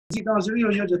dans le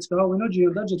rio jadetska no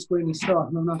geo dajetsko in sta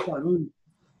no na farun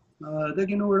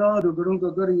degin urado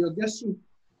grunga gari agesu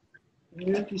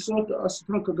yeti sot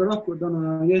astranka garako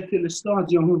dana yeti le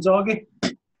stadio hunzage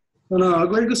dana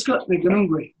agweguska ne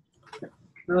grungwe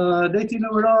deti no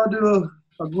urado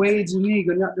agwezi ni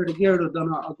ganyat de gerdo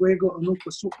dana agwego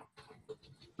anuko su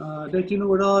deti no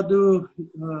urado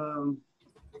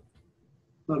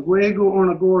agwego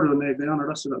ona gordo ne gana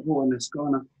rasula go ne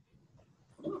skana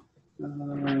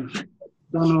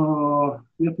dano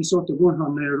episode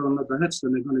gonhan ner on the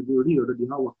hetsen är gonna gå rio det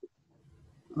hawa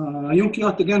junki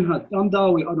att igen hat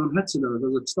damdawi adon hetsen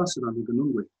där det stassar det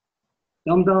gnungwe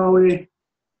damdawi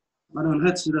adon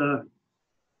hetsen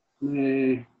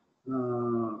ne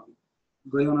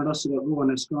goyona rasla go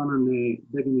on skana ne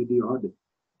degni di hade.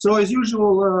 So as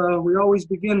usual we always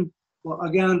begin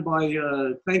again by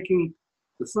thanking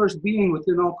the first being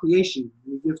within all creation.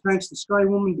 We give thanks to Sky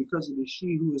Woman because it is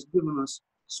she who has given us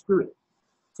spirit.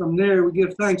 From there, we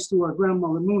give thanks to our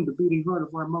grandmother Moon, the beating heart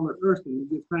of our mother Earth, and we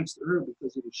give thanks to her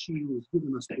because it is she who has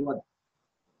given us blood.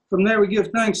 From there, we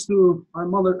give thanks to our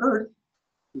mother Earth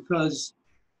because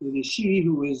it is she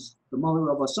who is the mother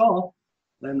of us all,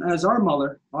 and as our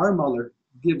mother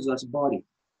gives us body.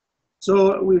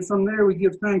 So from there, we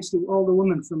give thanks to all the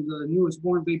women, from the newest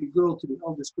born baby girl to the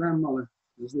eldest grandmother,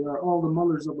 as they are all the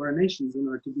mothers of our nations and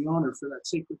are to be honored for that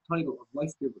sacred title of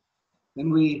life giver.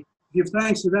 And we give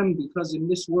thanks to them because in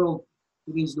this world,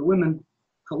 it is the women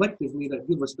collectively that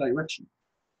give us direction.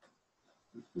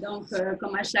 Donc,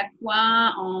 comme à chaque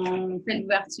fois, on fait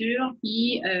l'ouverture,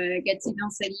 puis Cathy dans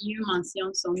ce lieu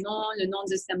mentionne son nom, le nom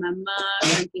de sa maman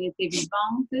quand elle était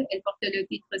vivante. Elle porte le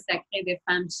titre sacré de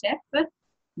femme chef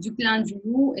du clan du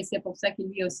loup, et c'est pour ça que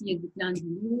lui aussi est du clan du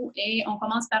loup. Et on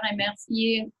commence par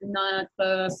remercier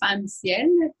notre femme ciel,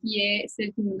 qui est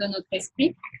celle qui nous donne notre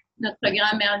esprit, notre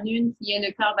grand-mère lune, qui est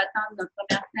le cœur battant de notre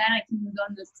mère terre et qui nous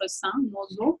donne notre sang, nos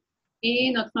os,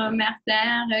 et notre mère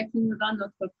terre qui nous donne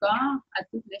notre corps à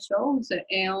toutes les choses.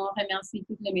 Et on remercie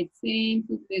toutes les médecines,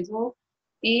 toutes les autres,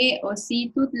 et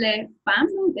aussi toutes les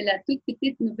femmes, de la toute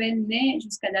petite nouvelle née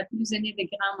jusqu'à la plus aînée des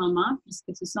grands-mamans,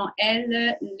 puisque ce sont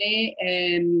elles les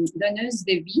donneuses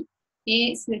de vie,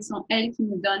 et ce sont elles qui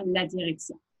nous donnent la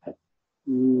direction.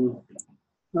 From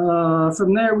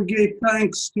there, we gave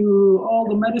thanks to all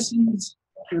the medicines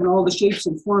and all the shapes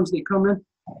and forms they come in,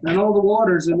 and all the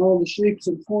waters and all the shapes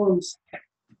and forms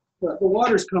that the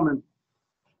waters come in.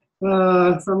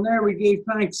 From there, we gave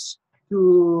thanks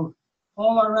to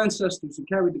all our ancestors who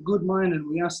carried the good mind, and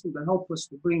we asked them to help us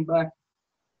to bring back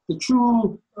the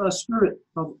true spirit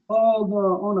of all the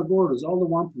Onagordas, all the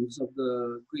Wampums of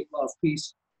the Great Law of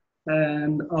Peace,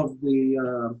 and of the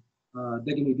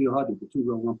Degini Diohadi, the two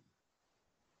Row Wampum.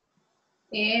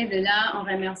 Et de là, on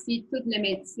remercie toutes les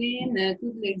médecines,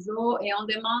 toutes les eaux, et on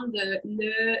demande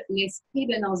l'esprit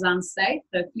de nos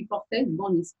ancêtres qui portaient le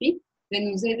bon esprit de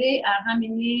nous aider à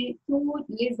ramener tous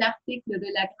les articles de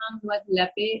la Grande Loi de la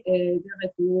Paix de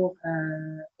retour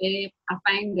et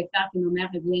afin de faire que nos mères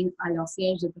reviennent à leur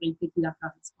siège d'autorité qui leur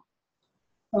correspond.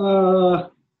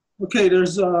 Okay,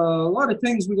 there's a lot of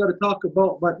things we got to talk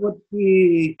about, but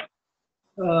there's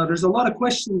a lot of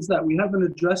questions that we haven't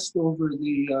addressed over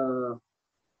the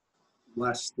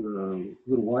last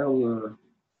little while.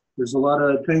 There's a lot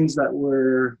of things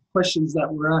questions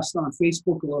that were asked on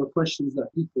Facebook, a lot of questions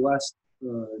that people asked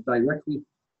directly.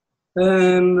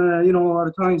 And, a lot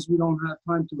of times we don't have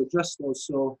time to address those.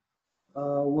 So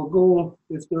we'll go,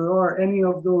 if there are any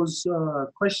of those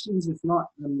questions, if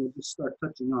not, then we'll just start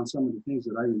touching on some of the things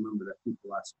that I remember that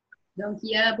people asked. Donc, il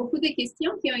y a beaucoup de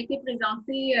questions qui ont été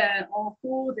présentées au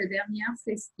cours des dernières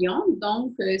sessions.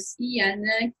 Donc, s'il y en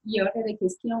a qui auraient des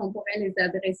questions, on pourrait les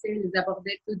adresser, les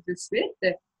aborder tout de suite.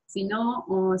 Sinon,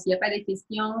 s'il n'y a pas de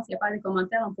questions, s'il n'y a pas de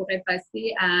commentaires, on pourrait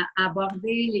passer à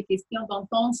aborder les questions dont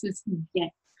on se souvient.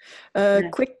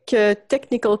 Quick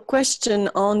technical question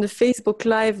on the Facebook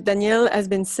Live. Daniel has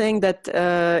been saying that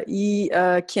he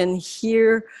can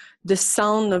hear the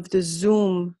sound of the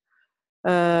Zoom,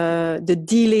 the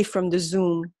delay from the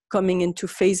Zoom coming into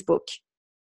Facebook.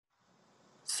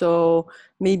 So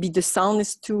maybe the sound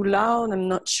is too loud, I'm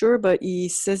not sure, but he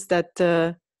says that...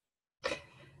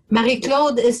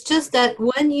 Marie-Claude, it's just that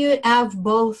when you have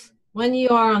both, when you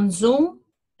are on Zoom,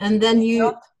 and then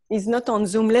you... He's not on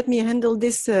Zoom. Let me handle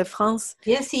this, France.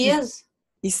 Yes, he is.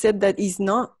 He said that he's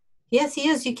not. Yes, he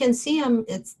is. You can see him.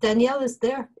 It's Danielle is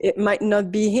there. It might not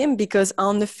be him because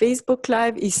on the Facebook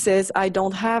Live, he says, I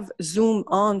don't have Zoom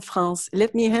on, France.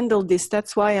 Let me handle this.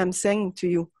 That's why I'm saying to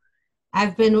you.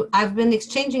 I've been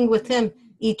exchanging with him.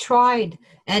 He tried,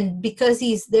 and because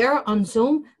he's there on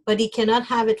Zoom, but he cannot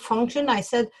have it function, I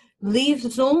said, leave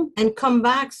Zoom and come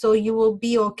back, so you will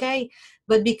be okay.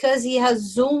 But because he has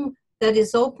Zoom that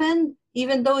is open,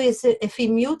 even though if he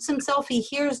mutes himself, he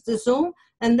hears the Zoom,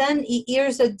 and then he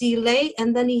hears a delay,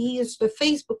 and then he hears the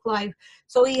Facebook Live.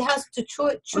 So he has to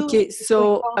choose. Okay,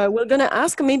 so we're going to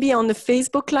ask maybe on the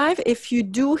Facebook Live if you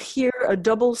do hear a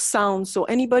double sound. So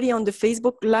anybody on the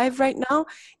Facebook Live right now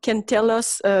can tell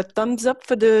us a thumbs up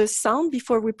for the sound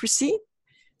before we proceed.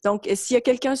 Donc, s'il y a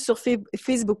quelqu'un sur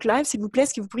Facebook Live, s'il vous plaît,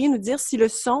 est-ce que vous pourriez nous dire si le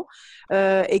son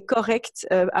est correct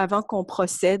avant qu'on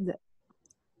procède?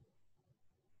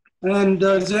 And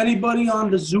does anybody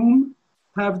on the Zoom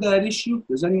have that issue?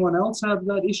 Does anyone else have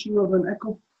that issue of an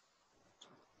echo?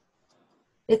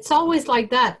 It's always like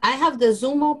that. I have the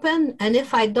Zoom open, and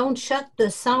if I don't shut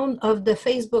the sound of the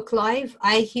Facebook Live,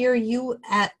 I hear you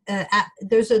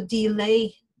there's a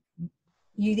delay.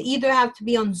 You either have to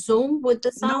be on Zoom with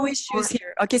the sound. No issues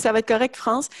here. Okay, ça va être correct,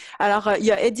 France. Alors, il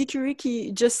y a Eddie Curie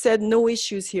qui just said no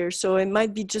issues here. So it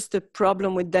might be just a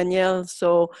problem with Danielle.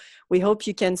 So we hope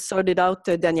you can sort it out,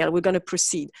 Danielle. We're going to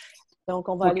proceed. Donc,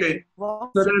 on va aller voir.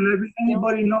 So then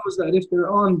everybody knows that if they're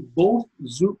on both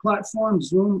Zoom platforms,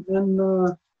 Zoom and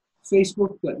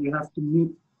Facebook, that you have to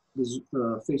mute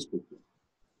the Facebook.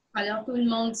 Alors, tout le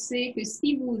monde sait que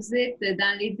si vous êtes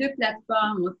dans les deux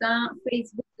plateformes, autant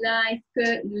Facebook Live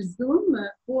que le Zoom,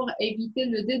 pour éviter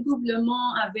le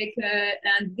dédoublement avec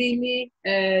un délai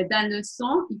dans le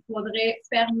son, il faudrait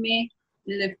fermer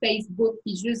le Facebook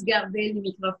et juste garder le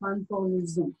microphone pour le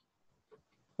Zoom.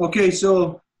 Okay,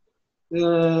 so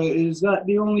is that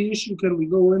the only issue? Can we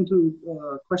go into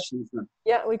questions then?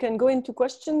 Yeah, we can go into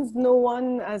questions. No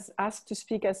one has asked to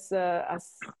speak as per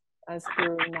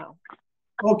now.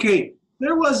 Okay,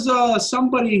 there was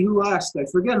somebody who asked, I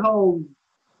forget how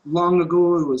long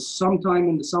ago, it was sometime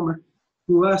in the summer,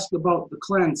 who asked about the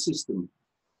clan system.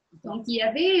 Donc, il y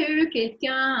avait eu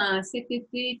quelqu'un cet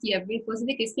été qui avait posé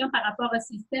des questions par rapport au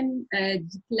système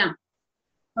du clan.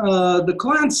 The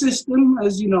clan system,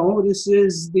 as you know, this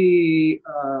is the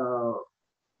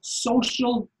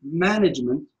social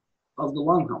management of the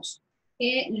longhouse.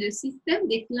 Et le système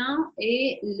des clans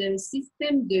est le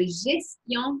système de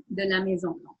gestion de la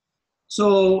maison.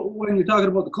 So when you're talking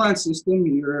about the clan system,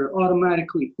 you're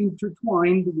automatically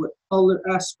intertwined with other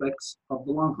aspects of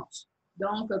the longhouse.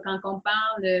 Donc, quand on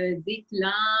parle des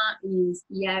clans, il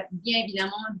y a bien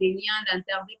évidemment des liens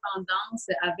d'interdépendance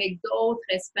avec d'autres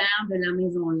sphères de la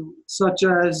maison longue. Such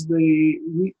as the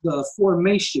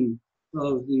formation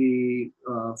of the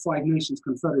Five Nations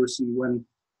Confederacy when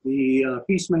the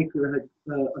peacemaker had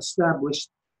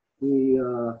established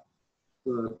the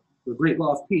Great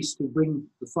Law of Peace to bring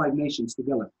the Five Nations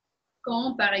together.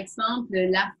 Comme par exemple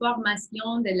la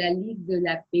formation de la Ligue de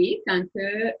la Paix, quand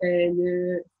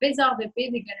le faiseur de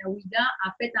paix de Ganawida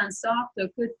a fait en sorte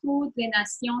que toutes les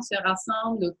nations se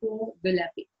rassemblent autour de la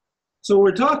paix. So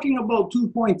we're talking about 2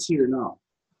 points here now.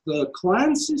 The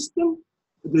clan system,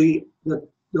 the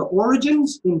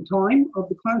origins in time of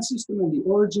the clan system and the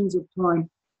origins of time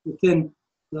within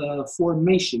the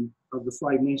formation of the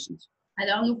Five Nations.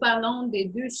 Alors, nous parlons des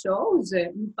deux choses.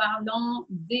 Nous parlons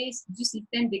du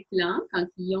système des clans quand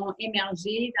ils ont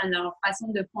émergé dans leur façon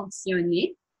de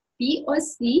fonctionner, puis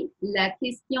aussi la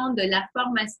question de la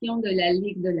formation de la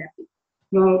Ligue de la Paix.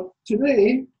 Now,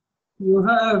 today, you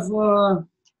have,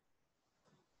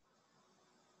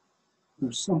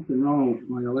 there's something wrong with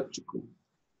my electrical.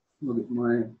 Look at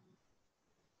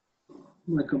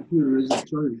my computer isn't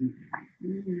charging.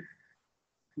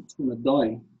 It's going to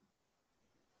die.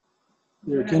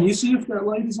 There, can you see if that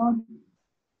light is on?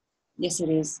 Yes, it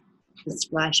is. It's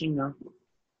flashing now.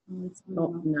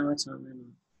 Oh, now it's on.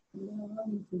 Maybe I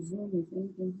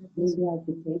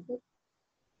could take it.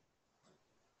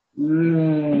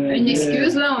 Une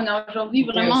excuse, là, on a aujourd'hui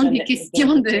vraiment des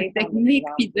questions de technique,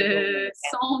 puis de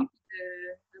son,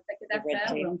 puis de paquet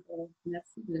d'affaires. Donc,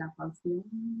 merci de l'attention.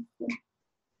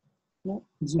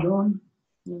 Is it on?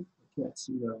 No. I can't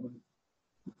see that one.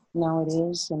 Now it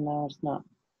is, and now it's not.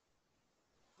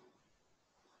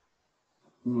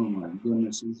 Oh my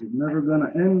goodness, is it never going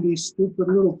to end, these stupid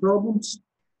little problems?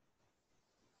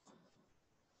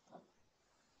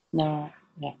 No,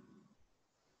 yeah.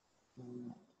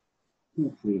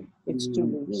 Okay. It's too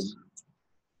loose.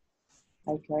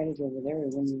 I tried it over there,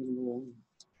 it wouldn't even go on.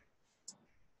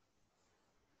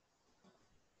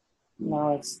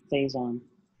 Now it stays on.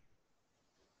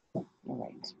 All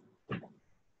right.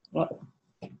 Well,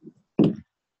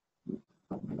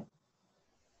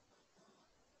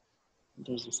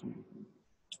 there's this one.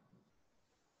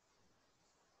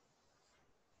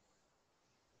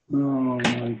 Oh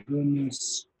my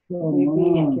goodness. Come Maybe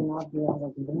it on. cannot be out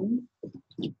of the room.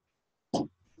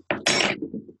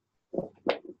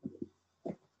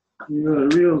 You got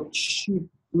a real cheap,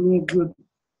 real good.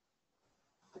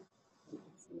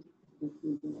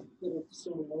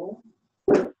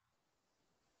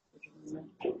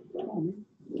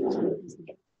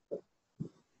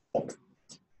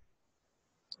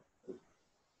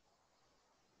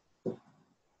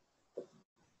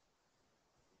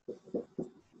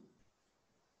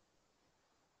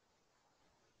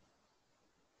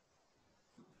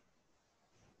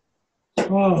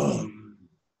 Oh.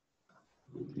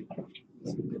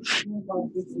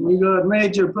 We got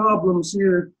major problems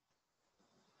here.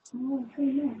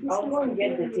 I'll go and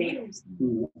get the tape.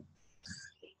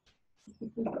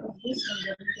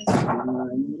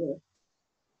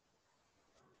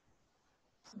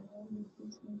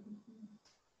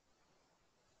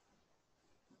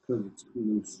 Because it's too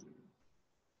loose.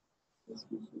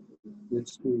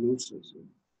 It's too loose, I said.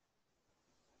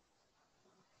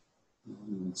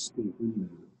 It's still in there.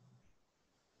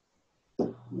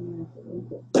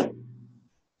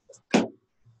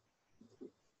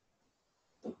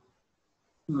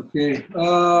 Okay,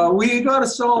 we gotta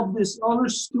solve this other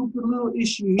stupid little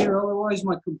issue here, otherwise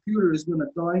my computer is gonna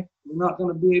die. We're not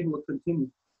gonna be able to continue.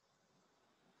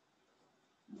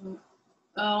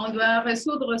 On doit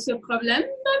résoudre ce problème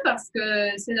parce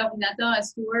que c'est l'ordinateur à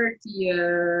Stuart qui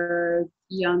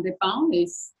en dépend. Et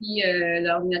si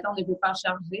l'ordinateur ne peut pas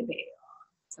charger, ben,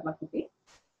 ça va couper.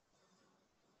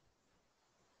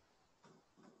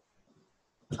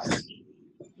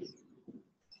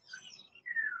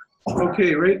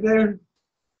 Okay, right there.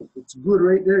 It's good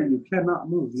right there. You cannot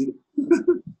move.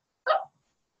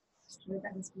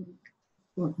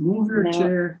 Look, move your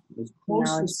chair as close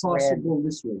as possible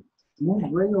this way.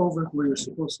 Move right over where you're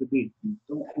supposed to be.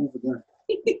 Don't move again.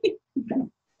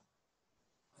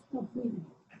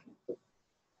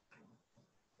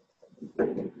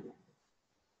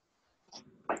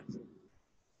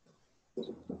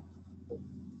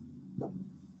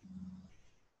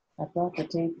 I brought the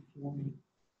tape if you want.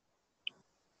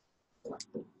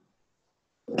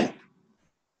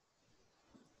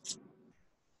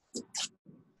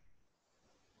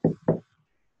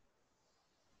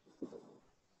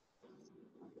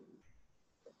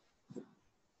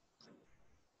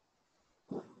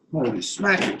 Holy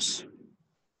smackers.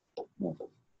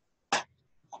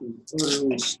 It's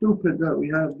really stupid that we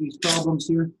have these problems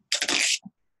here.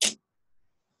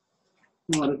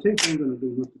 No, the tape ain't gonna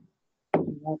do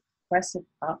nothing. Press it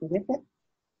up with it.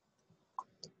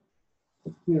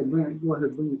 Here, bring it. Go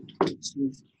ahead, bring it.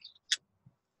 See.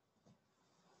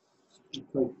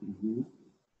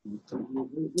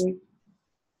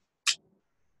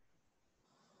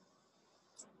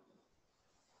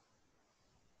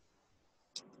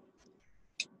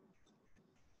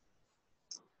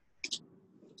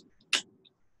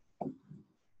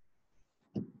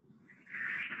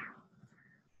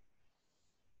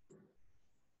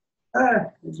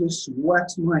 It just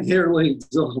whacks my hair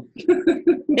legs off.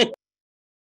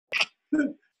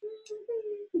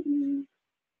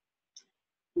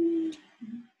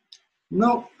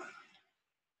 Nope.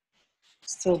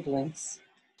 Still blinks.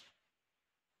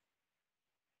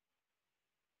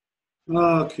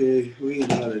 Okay, we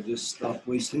gotta just stop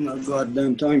wasting our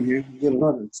goddamn time here. Get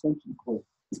another extension cord.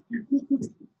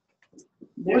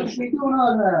 What's she doing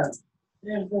on that?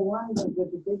 There's the one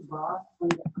with the big box on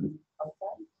the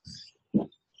outside.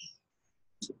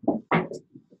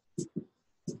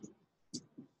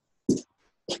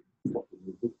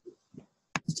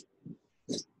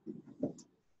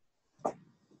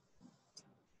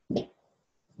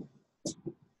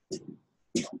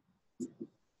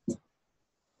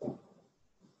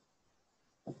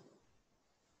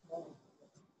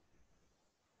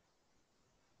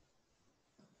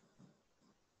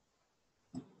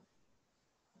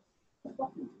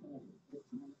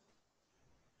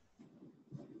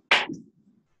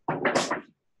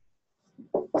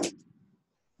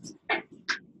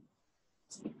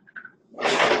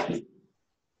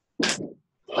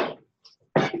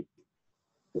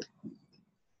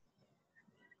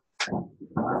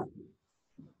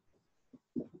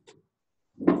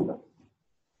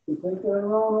 You think they're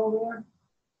around over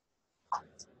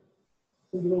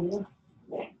there?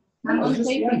 I'm on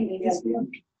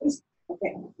taping.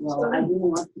 Okay. Well, I didn't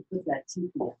want to put that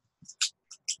teeth in.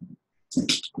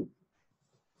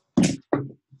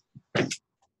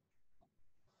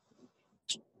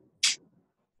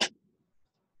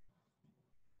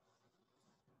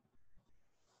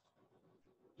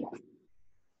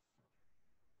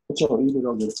 It's all eat it,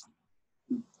 I'll get it.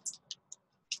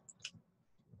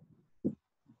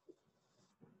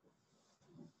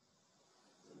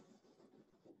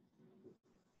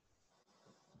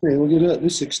 Hey, look at that.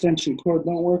 This extension cord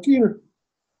don't work either.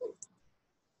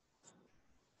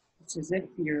 It's as if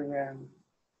you're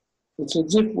It's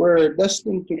as if we're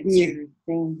destined to it's be your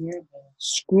thing here.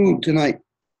 screwed tonight.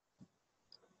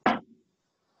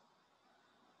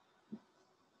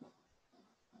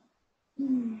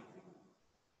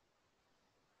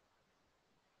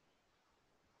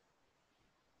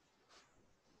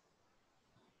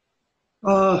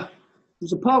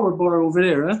 There's a power bar over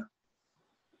there, huh?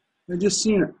 I just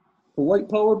seen it. A white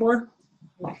power bar.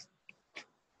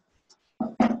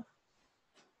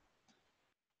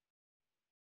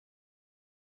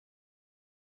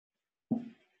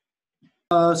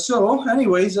 So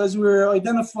anyways, as we're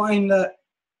identifying that,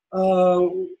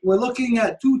 we're looking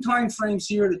at two time frames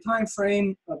here, the time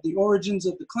frame of the origins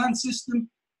of the clan system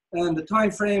and the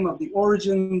time frame of the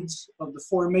origins of the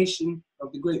formation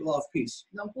of the Great Law of Peace.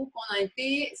 Donc, pour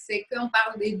Contactez, c'est qu'on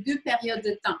parle des deux périodes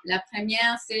de temps. La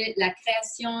première, c'est la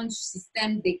création du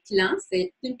système des clans,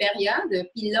 c'est une période.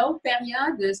 Puis l'autre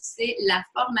période, c'est la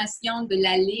formation de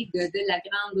la Ligue de la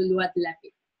Grande Loi de la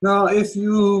Paix. Now, if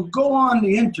you go on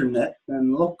the internet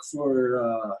and look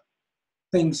for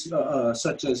things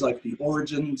such as like the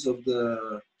origins of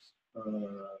the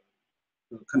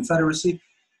Confederacy,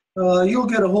 you'll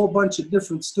get a whole bunch of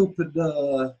different stupid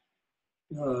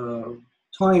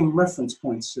time reference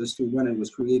points as to when it was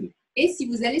created. Et si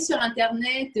vous allez sur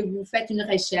Internet, vous faites une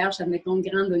recherche, admettons,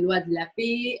 Grande Loi de la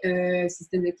Paix,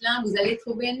 système de clans, vous allez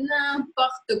trouver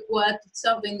n'importe quoi, toutes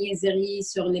sortes de niaiseries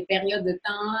sur les périodes de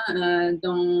temps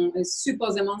dont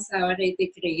supposément ça aurait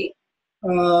été créé.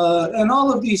 And all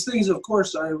of these things, of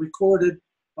course, are recorded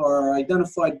or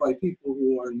identified by people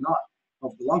who are not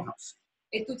of the Longhouse.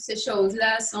 Et toutes ces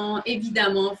choses-là sont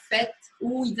évidemment faites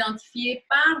ou identifiées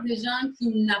par des gens qui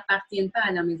n'appartiennent pas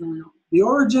à la Maison Longue. The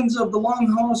origins of the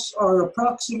Longhouse are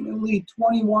approximately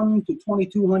 21 to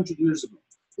 2200 years ago.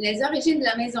 Les origines de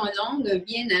la Maison Longue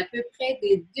viennent à peu près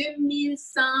de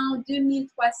 2100,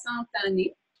 2300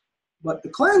 années. But the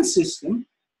clan system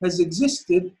has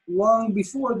existed long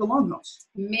before the Longhouse.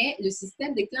 Mais le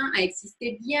système des clans a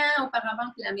existé bien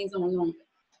auparavant que la Maison Longue.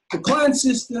 The clan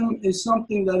system is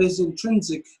something that is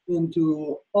intrinsic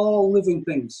into all living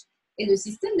things. Et le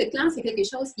système de clans, c'est quelque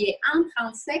chose qui est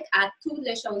intrinsèque à toutes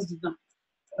les choses vivantes.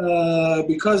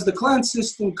 Because the clan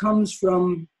system comes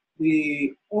from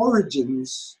the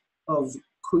origins of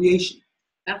creation.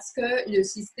 Parce que le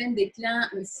système des clans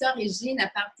s'origine à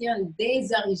partir des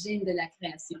origines de la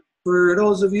création. For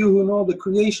those of you who know the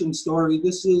creation story,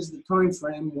 this is the time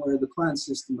frame where the clan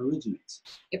system originates.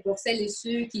 Et pour celles et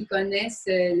ceux qui connaissent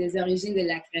les origines de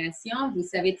la création, vous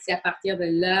savez que c'est à partir de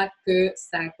là que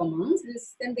ça commence, le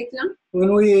système des clans.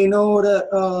 When we know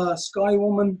that Sky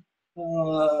Woman,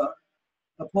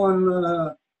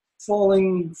 upon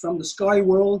falling from the sky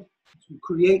world to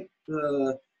create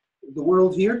the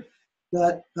world here,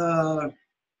 that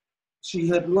she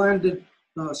had landed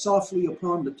softly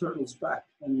upon the turtle's back,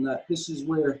 and that this is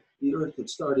where the earth had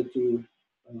started to,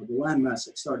 the landmass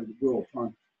had started to grow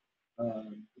upon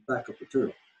the back of the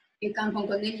turtle. Et quand on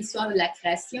connaît l'histoire de la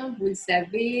création, vous le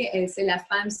savez, c'est la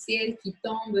femme ciel qui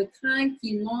tombe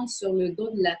tranquillement sur le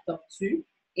dos de la tortue.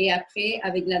 Et après,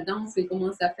 avec la danse qu'elle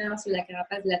commence à faire sur la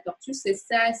carapace de la tortue, c'est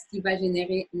ça ce qui va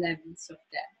générer la vie sur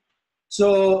Terre.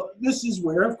 So this is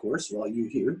where, of course, while you're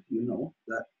here, you know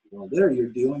that, well, there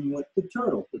you're dealing with the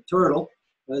turtle. The turtle,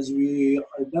 as we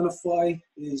identify,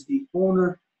 is the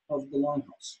owner of the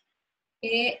Longhouse.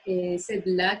 Et c'est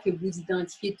de là que vous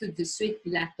identifiez tout de suite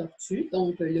la tortue.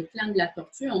 Donc, le clan de la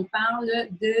tortue, on parle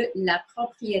de la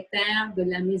propriétaire de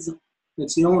la maison.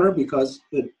 It's the owner because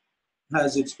it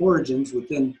has its origins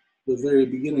within the very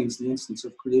beginnings, the instance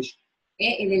of creation.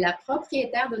 Et elle est la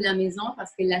propriétaire de la maison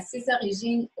parce qu'elle a ses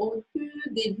origines au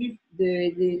tout début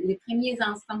des premiers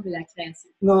instants de la création.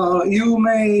 Now, you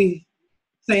may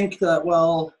think that,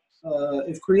 well,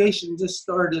 if creation just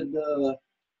started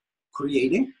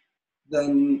creating,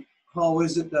 then how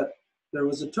is it that there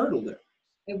was a turtle there?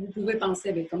 Et vous pouvez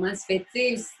penser, mais comment se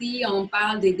fait-il si on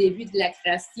parle des débuts de la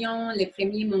création, les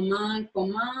premiers moments,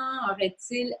 comment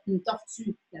aurait-il une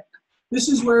tortue là-dedans? This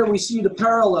is where we see the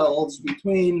parallels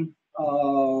between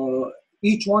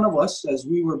each one of us as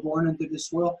we were born into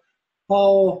this world,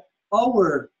 how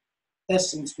our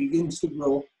essence begins to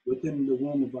grow within the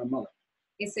womb of our mother.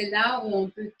 Et c'est là où on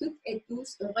peut toutes et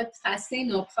tous retracer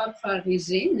nos propres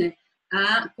origines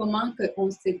à comment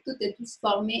on s'est toutes et tous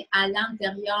formés à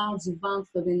l'intérieur du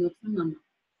ventre de notre maman.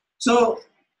 So,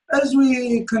 as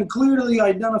we can clearly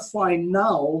identify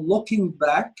now, looking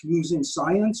back using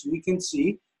science, we can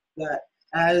see that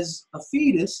as a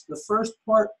fetus, the first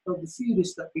part of the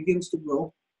fetus that begins to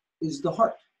grow is the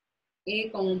heart.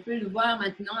 Et comme on peut le voir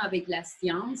maintenant avec la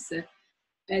science,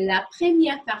 La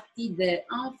première partie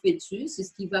d'un fœtus,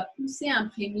 ce qui va pousser en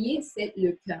premier, c'est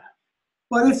le cœur.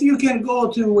 But if you can go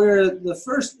to where the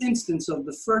first instance of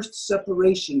the first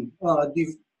separation,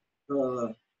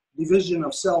 division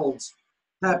of cells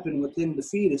happen within the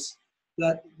fetus,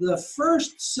 that the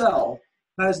first cell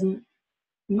has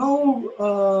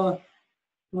no,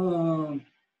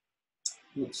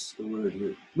 what's the word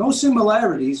here? No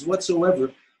similarities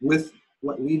whatsoever with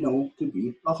what we know to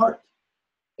be a heart.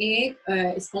 Et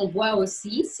ce qu'on voit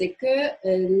aussi, c'est que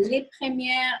les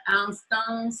premières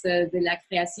instances de la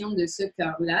création de ce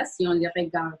cœur-là, si on les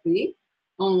regardait,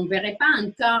 on ne verrait pas un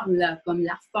cœur là, comme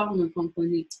la forme qu'on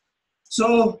connaît.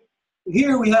 So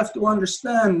here we have to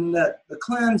understand that the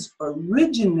clans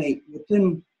originate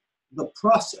within the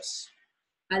process.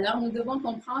 Alors, nous devons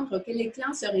comprendre que les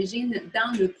clans s'originent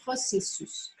dans le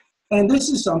processus. And this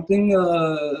is something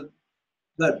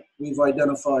that we've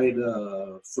identified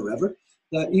forever,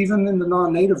 that even in the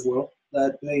non-native world,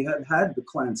 that they had the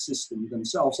clan system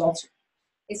themselves also.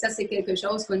 Et ça, c'est quelque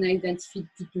chose qu'on a identifié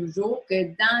depuis toujours, que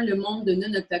dans le monde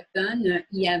non autochtone,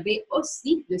 il y avait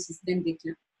aussi le système des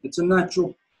clans. It's a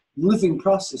natural living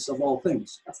process of all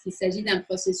things. Parce qu'il s'agit d'un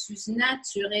processus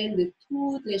naturel de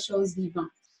toutes les choses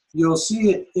vivantes. You'll see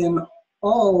it in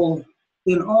all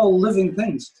living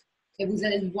things. Et vous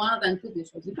allez le voir dans toutes les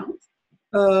choses vivantes.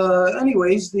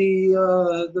 Anyways,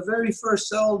 the very first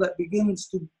cell that begins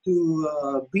to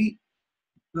beat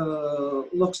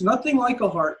looks nothing like a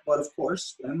heart, but of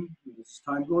course, then as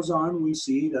time goes on, we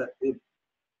see that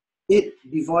it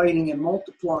dividing and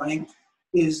multiplying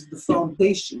is the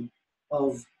foundation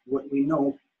of what we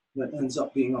know that ends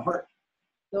up being a heart.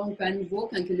 Donc, à nouveau,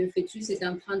 quand que le fœtus est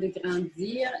en train de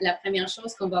grandir, la première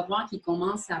chose qu'on va voir qui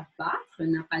commence à battre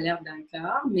n'a pas l'air d'un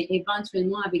cœur, mais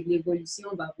éventuellement, avec l'évolution,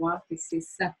 on va voir que c'est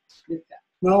ça, le cœur.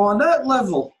 Now, on that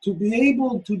level, to be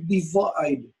able to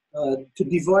divide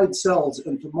cells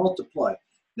and to multiply,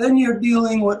 then you're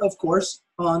dealing with, of course,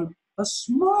 on a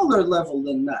smaller level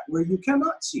than that, where you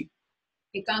cannot see.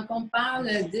 Et quand on parle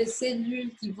de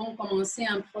cellules qui vont commencer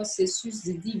un processus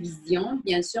de division,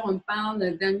 bien sûr, on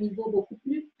parle d'un niveau beaucoup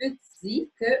plus petit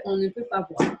qu'on ne peut pas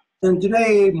voir. And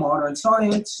today, modern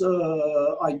science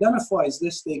identifies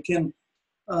this. They can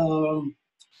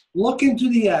look into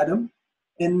the atom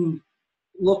and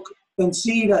look and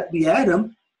see that the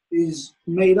atom is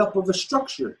made up of a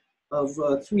structure of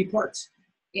 3 parts.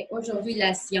 Et aujourd'hui,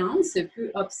 la science peut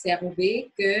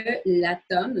observer que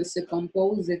l'atome se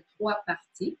compose de 3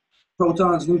 parties.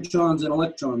 Protons, neutrons, and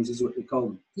electrons is what they call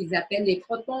them. Qu'ils appellent les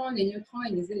protons, les neutrons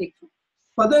et les électrons.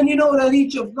 But then you know that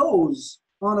each of those,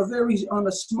 on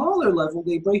a smaller level,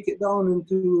 they break it down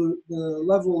into the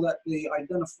level that they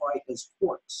identify as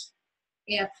quarks.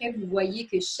 Et après, vous voyez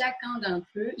que chacun d'entre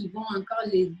eux, ils vont encore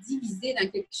les diviser dans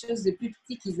quelque chose de plus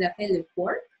petit qu'ils appellent le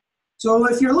quark. So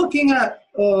if you're looking at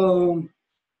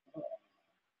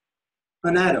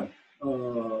an atom,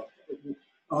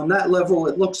 on that level,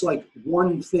 it looks like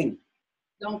one thing.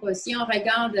 Donc, si on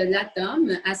regarde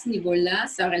l'atome, à ce niveau-là,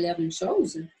 ça aurait l'air d'une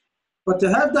chose. But to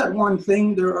have that one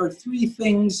thing, there are 3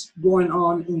 things going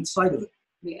on inside of it.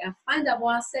 Mais afin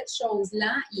d'avoir cette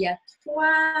chose-là, il y a 3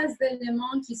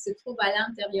 éléments qui se trouvent à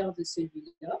l'intérieur de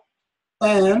celui-là.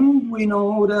 And we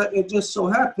know that it just so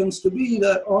happens to be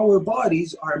that our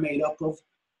bodies are made up of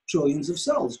trillions of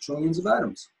cells, trillions of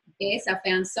atoms. Et ça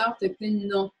fait en sorte que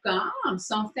nos corps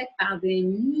sont faits par des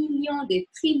millions, des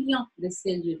trillions de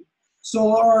cellules.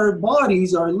 So our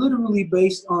bodies are literally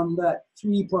based on that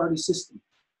 3-party system.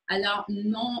 Alors,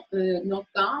 nos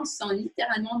corps sont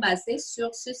littéralement basés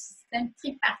sur ce système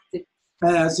tripartite.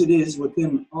 As it is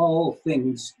within all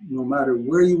things, no matter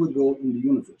where you would go in the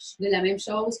universe. De la même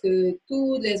chose que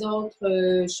toutes les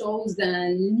autres choses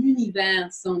dans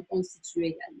l'univers sont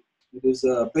constituées également. It is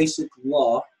a basic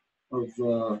law of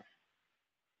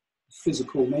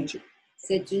physical nature.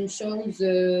 C'est une chose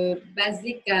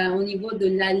basique au niveau de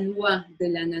la loi de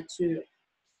la nature.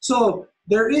 So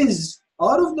there is,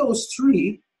 out of those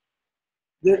 3,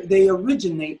 they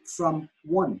originate from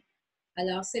 1.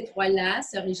 Alors, ces 3-là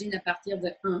s'originent à partir de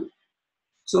 1.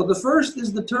 So the first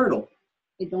is the turtle.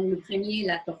 Et donc, le premier est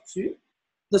la tortue.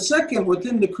 The second,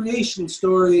 within the creation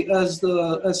story, as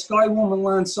Sky Woman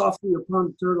lands softly upon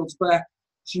the turtle's back,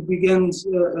 she begins,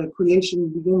 creation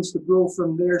begins to grow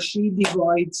from there. She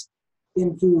divides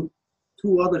into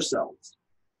 2 other cells.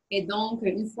 Et donc,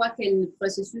 une fois que le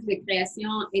processus de création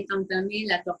est entamé,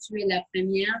 la tortue est la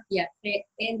première, puis après,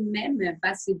 elle-même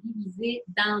va se diviser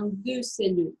dans 2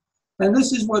 cellules. And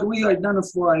this is what we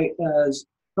identify as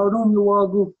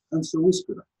Taurunyawagu and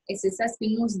Sawiskara. Et c'est ça ce que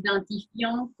nous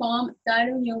identifions comme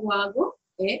Taurunyawagu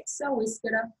et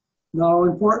Sawiskara. Now,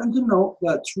 important to note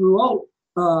that throughout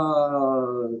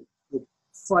the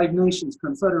Five Nations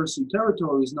Confederacy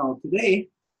territories now today,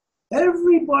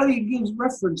 everybody gives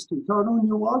reference to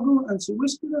Taronyawagu and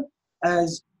Sewiskata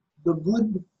as the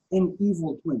good and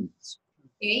evil twins.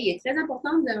 Et il est très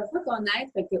important de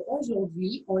reconnaître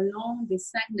qu'aujourd'hui, au long des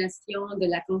 5 nations de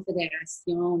la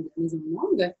Confédération de la Maison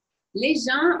Longue, les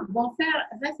gens vont faire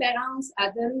référence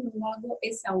à Taronyawagu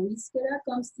et Sewiskata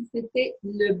comme si c'était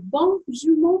le bon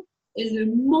jumeau et le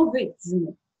mauvais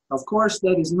jumeau. Of course,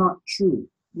 that is not true.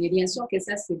 Mais bien sûr que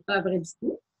ça, c'est pas vrai du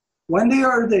tout. When they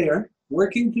are there,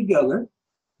 working together,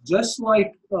 just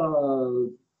like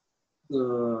the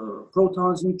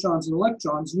protons, neutrons, and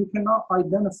electrons, you cannot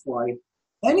identify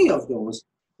any of those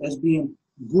as being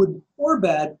good or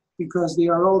bad because they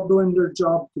are all doing their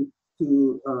job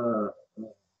to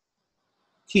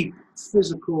keep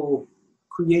physical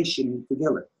creation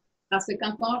together. Parce que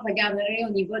quand on regarderait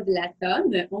au niveau de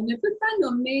l'atome, on ne peut pas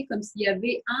nommer comme s'il y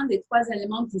avait un des 3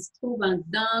 éléments qui se trouvent en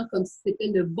dedans, comme si c'était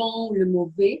le bon ou le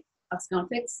mauvais, parce qu'en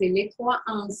fait, c'est les 3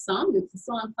 ensemble qui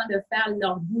sont en train de faire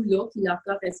leur boulot qui leur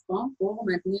correspond pour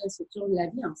maintenir la structure de la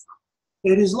vie ensemble.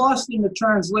 It is lost in the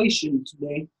translation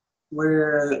today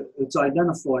where it's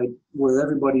identified, where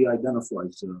everybody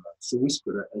identifies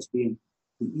Sewiskata as being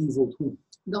the evil twin.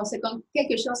 Donc, c'est comme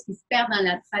quelque chose qui se perd dans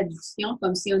la traduction,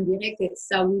 comme si on dirait que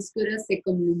Sewiskata, c'est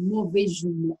comme le mauvais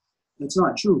jumeau. It's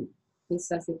not true. Et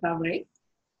ça, c'est pas vrai.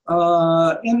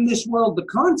 In this world, the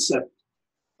concept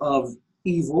of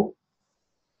evil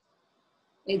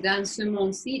Et dans ce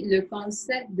monde-ci, le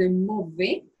concept de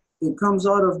mauvais it comes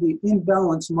out of the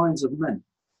imbalanced minds of men.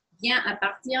 vient à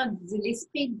partir de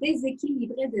l'esprit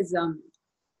déséquilibré des hommes.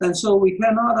 And so we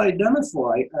cannot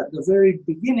identify at the very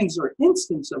beginnings or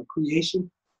instance of creation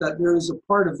that there is a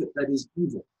part of it that is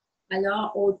evil.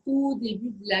 Alors, au tout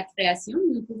début de la création,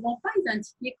 nous ne pouvons pas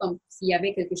identifier comme s'il y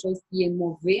avait quelque chose qui est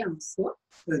mauvais en soi.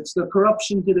 It's the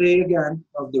corruption today, again,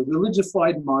 of the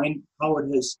religified mind, how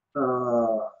it has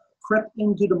crept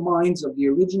into the minds of the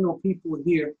original people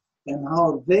here, and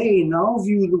how they now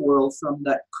view the world from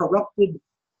that corrupted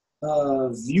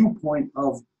viewpoint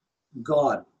of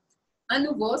God. À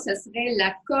nouveau, ce serait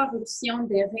la corruption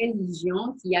des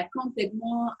religions qui a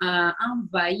complètement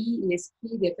envahi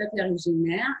l'esprit des peuples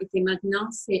originaires et que maintenant,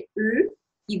 c'est eux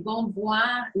qui vont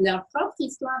voir leur propre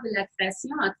histoire de la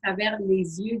création à travers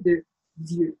les yeux de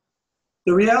Dieu.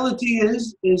 The reality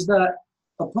is that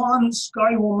upon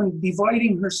Sky Woman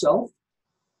dividing herself,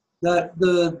 that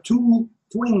the 2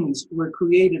 twins were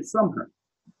created from her.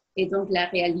 Et donc, la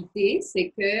réalité, c'est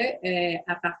que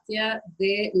à partir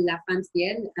de la femme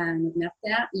ciel à notre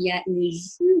terre, il y a les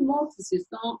jumeaux qui se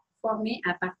sont formés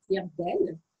à partir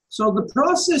d'elle. So the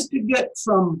process to get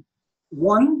from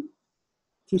 1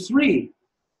 to 3,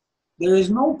 there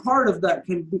is no part of that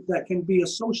can be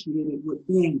associated with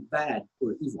being bad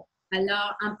or evil.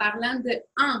 Alors, en parlant de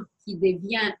 1 qui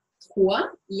devient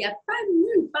 3, il n'y a pas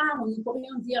nulle part où nous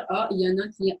pourrions dire, ah, il y en a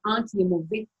qui est un qui est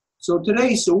mauvais. So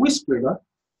today, Sewiskata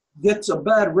gets a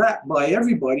bad rap by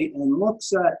everybody and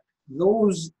looks at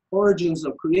those origins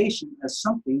of creation as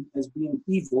something as being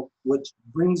evil, which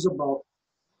brings about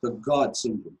the God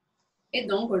syndrome. Et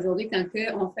donc, aujourd'hui, quand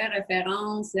on fait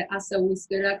référence à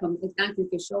Sewiskata comme étant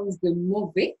quelque chose de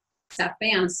mauvais, ça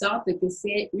fait en sorte que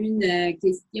c'est une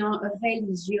question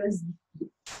religieuse.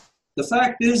 The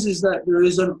fact is that there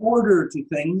is an order to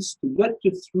things. To get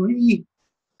to 3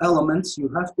 elements, you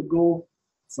have to go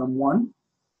from 1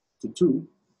 to 2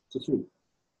 to 3.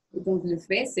 Et donc, le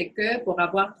fait, c'est que pour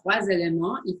avoir 3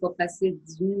 éléments, il faut passer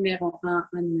du numéro 1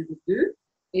 à numéro 2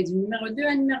 et du numéro 2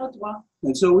 à numéro 3.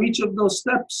 And so each of those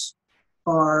steps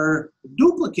are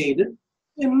duplicated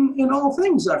in all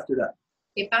things after that.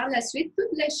 Et par la suite,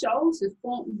 toutes les choses se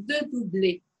font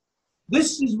doubler.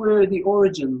 This is where the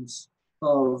origins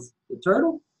of the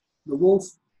turtle, the wolf,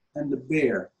 and the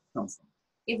bear come from.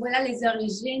 Et voilà les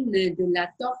origines de la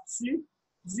tortue,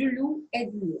 du loup et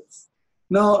de l'ours.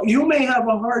 Now, you may have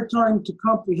a hard time to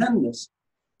comprehend this.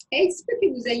 Et il se peut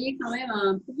que vous ayez quand même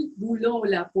un petit boulot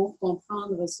là pour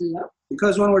comprendre cela.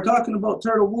 Because when we're talking about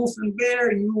turtle, wolf, and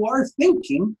bear, you are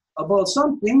thinking about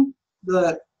something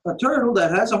that a turtle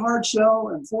that has a hard shell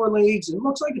and 4 legs and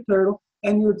looks like a turtle,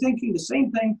 and you're thinking the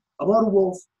same thing about a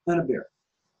wolf and a bear.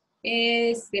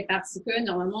 Et c'est parce que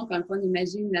normalement, quand on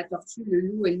imagine la tortue, le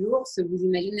loup et l'ours, vous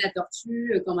imaginez la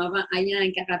tortue comme ayant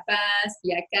un carapace,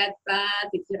 qui a 4 pattes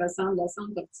et qui ressemble à son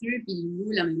tortue, puis le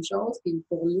loup, la même chose, puis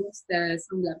pour l'ours, ça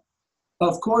semble.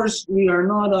 Of course, we are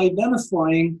not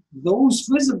identifying those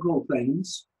physical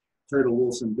things, turtle,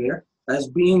 wolf, and bear, as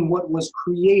being what was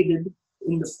created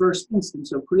in the first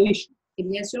instance of creation. Et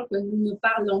bien sûr que nous ne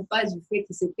parlons pas du fait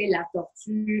que c'était la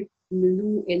tortue, le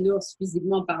loup et l'ours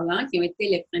physiquement parlant qui ont été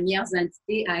les premières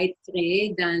entités à être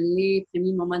créées dans les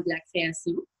premiers moments de la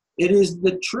création. It is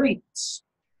the traits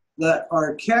that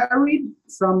are carried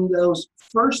from those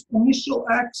first initial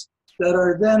acts that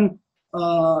are then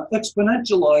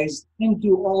exponentialized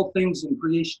into all things in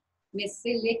creation. Mais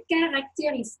c'est les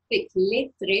caractéristiques,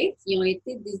 les traits qui ont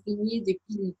été désignés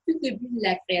depuis le tout début de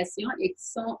la création et qui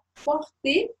sont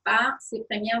portés par ces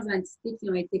premières entités qui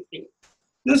ont été créées.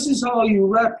 This is how you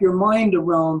wrap your mind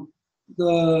around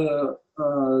the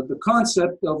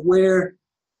concept of where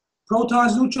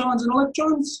protons, neutrons, and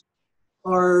electrons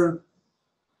are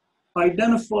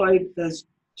identified as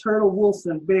turtle, wolf,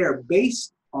 and bear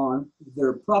based on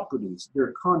their properties,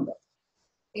 their conduct.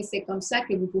 Et c'est comme ça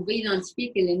que vous pouvez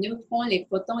identifier que les neutrons, les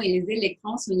protons et les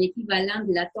électrons sont l'équivalent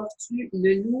de la tortue,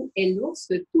 le loup et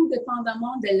l'ours, tout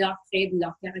dépendamment de leurs traits, de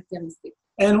leurs caractéristiques.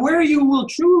 And where you will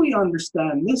truly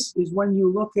understand this is when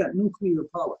you look at nuclear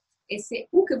power. Et c'est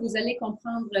où que vous allez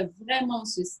comprendre vraiment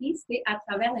ceci, c'est à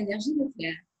travers l'énergie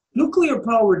nucléaire. Nuclear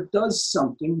power does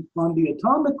something on the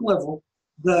atomic level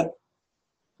that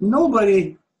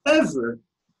nobody ever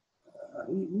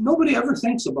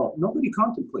thinks about. Nobody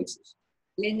contemplates this.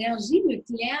 L'énergie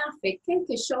nucléaire fait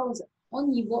quelque chose au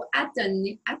niveau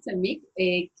atomique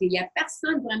et qu'il n'y a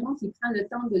personne vraiment qui prend le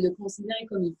temps de le considérer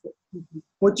comme il faut.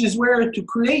 Which is where to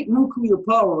create nuclear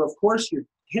power, of course, you're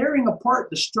tearing apart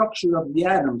the structure of the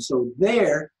atom. So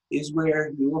there is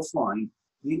where you will find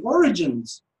the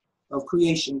origins of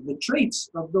creation, the traits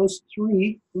of those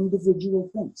three individual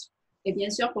things. Et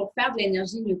bien sûr, pour faire de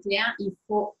l'énergie nucléaire, il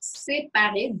faut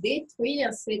séparer,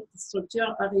 détruire cette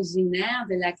structure originaire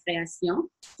de la création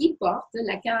qui porte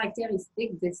la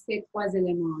caractéristique de ces trois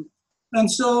éléments. And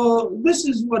so this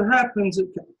is what happens.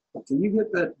 Can you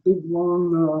get that big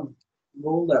long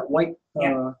roll, that white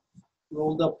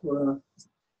rolled up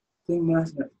thing there?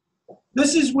 Yeah.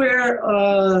 This is where,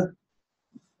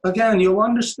 again, you'll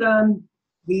understand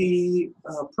the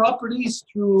properties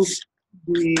through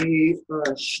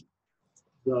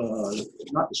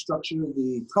not the structure,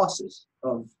 the process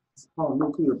of how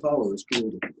nuclear power is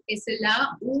created. Et c'est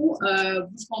là où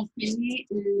vous comprenez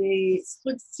les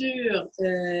structures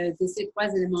de ces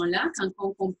trois éléments-là quand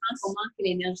on comprend comment que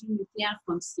l'énergie nucléaire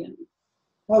fonctionne.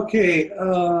 Okay,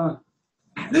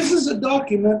 this is a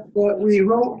document that we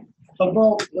wrote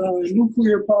about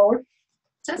nuclear power.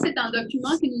 Ça, c'est un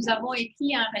document que nous avons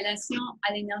écrit en relation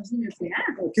à l'énergie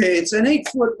nucléaire. Okay, it's an 8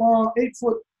 foot long, 8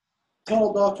 foot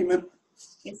tall document.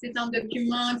 Et c'est un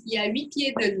document qui a 8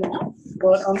 pieds de long.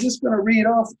 But I'm just going to read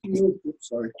off to you, oops,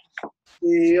 sorry,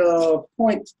 the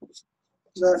point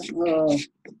that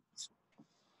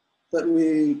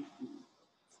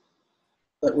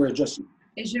we're adjusting.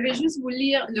 Et je vais juste vous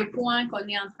lire le point qu'on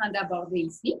est en train d'aborder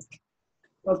ici.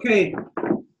 Okay,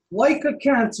 like a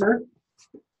cancer,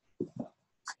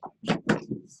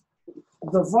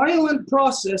 the violent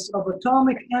process of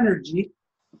atomic energy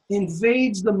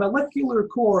invades the molecular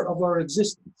core of our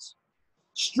existence,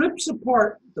 strips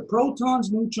apart the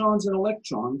protons, neutrons, and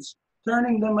electrons,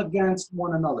 turning them against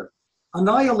one another,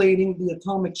 annihilating the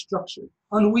atomic structure,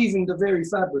 unweaving the very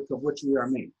fabric of which we are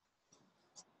made.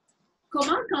 Comme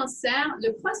un cancer,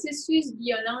 le processus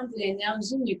violent de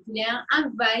l'énergie nucléaire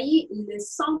envahit le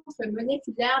centre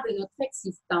moléculaire de notre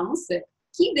existence,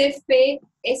 qui défait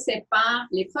et sépare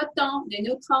les protons, les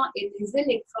neutrons et les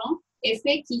électrons, et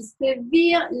fait qu'ils se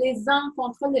virent les uns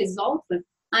contre les autres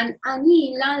en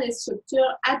annihilant les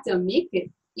structures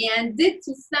atomiques et en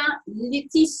détissant les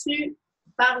tissus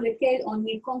par lesquels on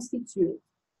est constitué.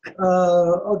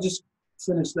 I'll just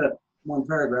finish that one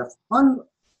paragraph.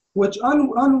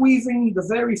 Unweaving the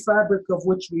very fabric of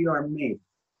which we are made.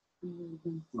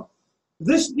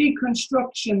 This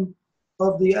deconstruction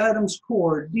of the atom's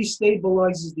core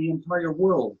destabilizes the entire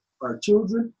world, our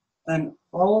children, and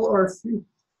all our future.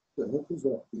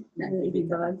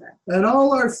 And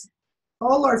all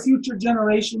our future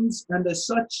generations, and as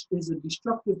such is a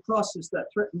destructive process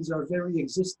that threatens our very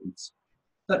existence.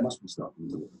 That must be stopped.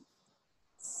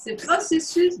 Ce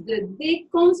processus de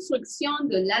déconstruction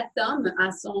de l'atome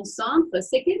à son centre,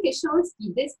 c'est quelque chose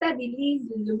qui déstabilise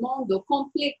le monde au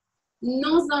complet,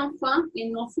 nos enfants et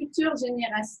nos futures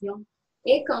générations.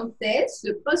 Et comme tel,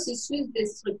 ce processus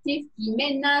destructif qui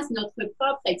menace notre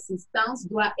propre existence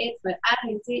doit être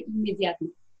arrêté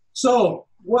immédiatement. So,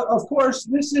 of course,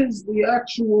 this is the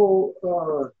actual,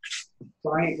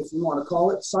 if you want to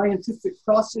call it, scientific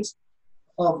process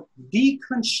of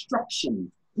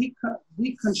deconstruction,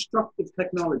 deconstructive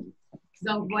technology.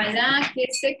 Donc voilà,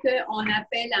 qu'est-ce qu'on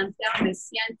appelle en termes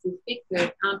scientifiques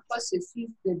un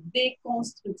processus de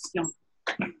déconstruction.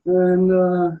 And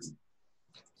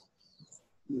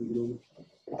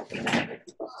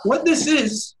What this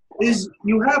is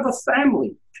you have a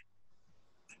family.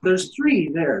 There's three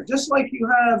there, just like you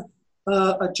have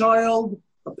a child,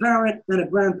 a parent, and a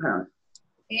grandparent.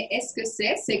 Et ce que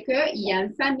c'est qu'il y a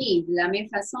une famille, de la même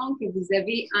façon que vous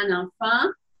avez un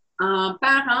enfant, un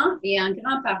parent et un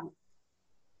grand-parent.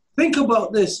 Think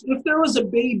about this. If there was a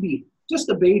baby, just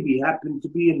a baby happened to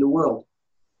be in the world,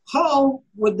 how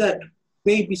would that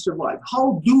baby survive?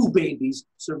 How do babies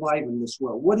survive in this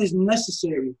world? What is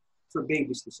necessary for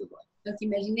babies to survive? Donc,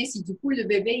 imaginez si du coup le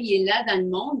bébé il est là dans le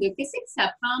monde, qu'est-ce que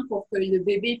ça prend pour que le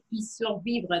bébé puisse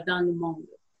survivre dans le monde?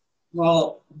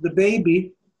 Well, the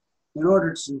baby, in order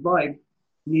to survive,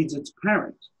 needs its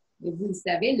parent. Et vous le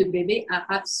savez, le bébé a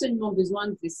absolument besoin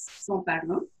de son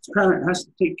parent. Its parent has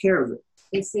to take care of it.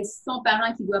 Et c'est son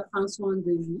parent qui doit prendre soin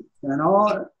de lui. And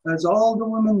as all the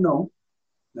women know,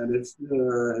 that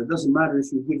it doesn't matter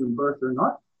if you've given birth or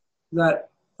not, that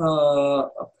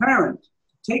a parent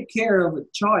to take care of a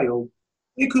child,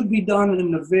 it could be done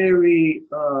in a very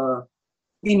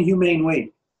inhumane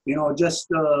way. You know, just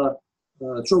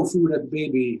throw food at the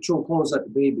baby, throw clothes at the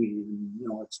baby, and, you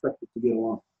know, expect it to get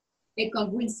along. Et comme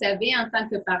vous le savez, en tant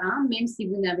que parent, même si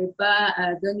vous n'avez pas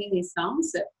donné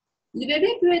naissance, le bébé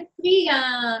peut être pris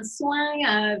en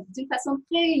soin d'une façon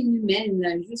très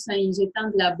inhumaine, juste en y jetant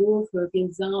de la bouffe, puis en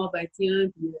disant, oh ben tiens,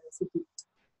 puis c'est tout.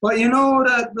 But you know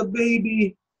that the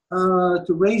baby,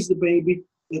 to raise the baby,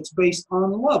 it's based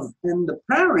on love. And the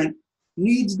parent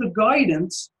needs the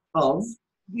guidance of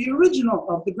the original,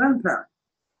 of the grandparent.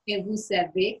 Et vous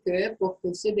savez que pour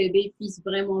que ce bébé puisse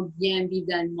vraiment bien vivre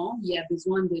dans le monde, il a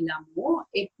besoin de l'amour.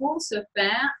 Et pour ce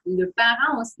faire, le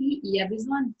parent aussi, il a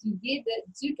besoin du guide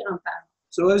du grand-parent.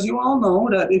 So as you all know,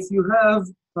 that if you have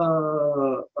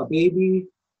a baby,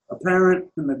 a parent,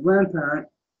 and a grandparent,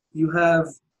 you have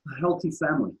a healthy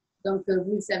family. Donc,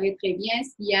 vous le savez très bien,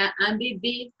 s'il y a un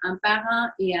bébé, un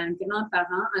parent et un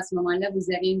grand-parent, à ce moment-là, vous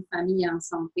avez une famille en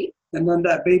santé. And then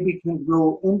that baby can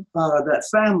grow in, that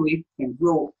family can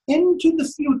grow into the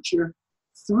future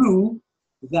through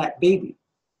that baby.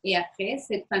 Et après,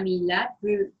 cette famille-là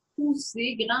peut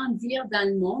pousser, grandir dans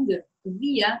le monde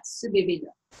via ce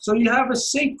bébé-là. So you have a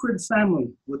sacred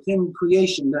family within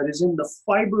creation that is in the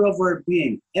fiber of our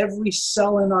being. Every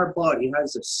cell in our body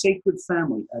has a sacred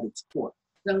family at its core.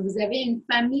 Donc, vous avez une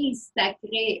famille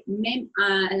sacrée, même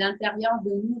à l'intérieur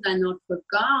de nous, dans notre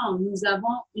corps. Nous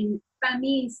avons une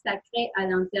famille sacrée à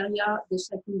l'intérieur de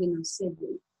chacune de nos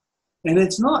cellules. And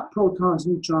it's not protons,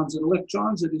 neutrons, and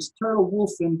electrons. It is turtle,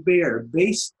 wolf, and bear,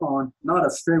 based on not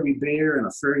a fairy bear and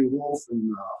a fairy wolf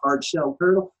and a hard-shelled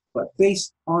turtle, but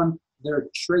based on their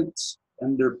traits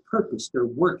and their purpose, their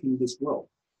work in this world.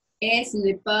 Et ce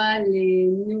n'est pas les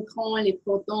neutrons, les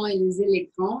protons et les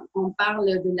électrons. On parle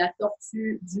de la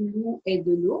tortue, du loup et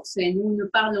de l'ours. Et nous ne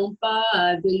parlons pas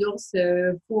de l'ours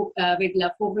avec la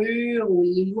fourrure ou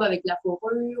le loup avec la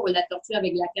fourrure ou la tortue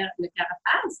avec le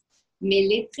carapace, mais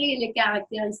les traits et les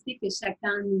caractéristiques de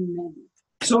chacun nous-mêmes.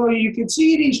 So you can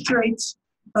see these traits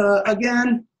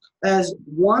again as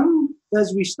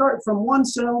we start from one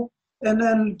cell. And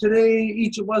then today,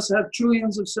 each of us have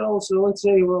trillions of cells. So let's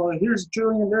say, well, here's a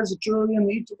trillion, there's a trillion,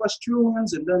 each of us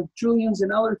trillions, and then trillions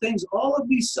and other things. All of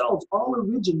these cells all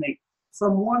originate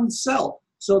from one cell.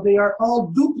 So they are all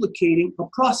duplicating a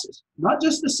process. Not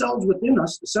just the cells within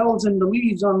us, the cells in the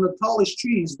leaves on the tallest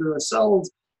trees, the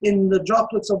cells in the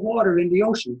droplets of water in the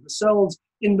ocean, the cells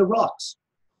in the rocks.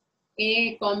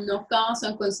 Et comme nos corps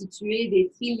sont constitués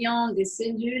des trillions de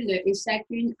cellules et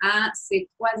chacune a ces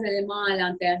trois éléments à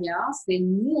l'intérieur, c'est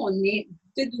nous, on est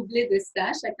dédoublés de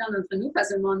ça, chacun d'entre nous, pas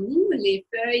seulement nous, les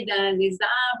feuilles dans les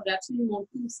arbres, absolument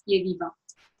tout ce qui est vivant.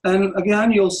 And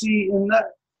again, you'll see on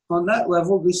that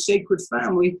level, this sacred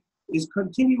family is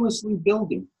continuously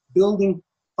building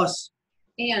us.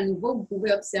 Et à nouveau, vous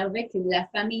pouvez observer que la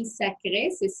famille sacrée,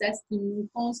 c'est ça ce qui nous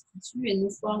constitue et nous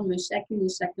forme chacune et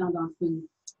chacun d'entre nous.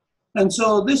 And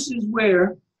so this is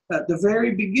where, at the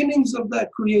very beginnings of that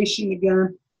creation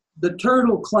again, the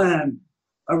turtle clan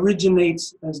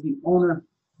originates as the owner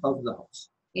of the house.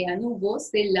 Et à nouveau,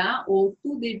 c'est là, au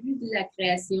tout début de la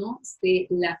création, c'est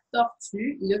la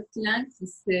tortue, le clan qui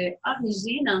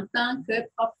s'origine en tant que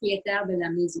propriétaire de la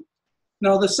maison.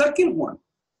 Now the second one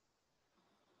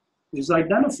is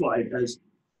identified as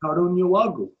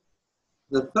Karunyawagu.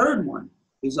 The third one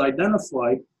is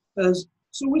identified as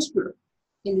Sawispira.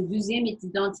 Et le deuxième est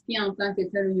identifié en tant que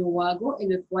Karunyawagu et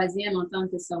le troisième en tant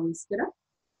que Sawispira.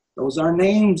 Those are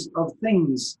names of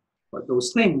things, but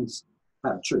those things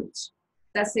have traits.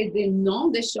 Ça, c'est des noms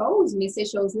de choses, mais ces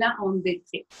choses-là ont des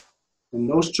traits. And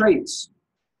those traits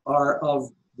are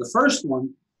of the first one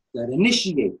that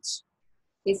initiates,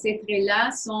 Et ces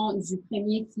traits-là sont du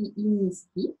premier qui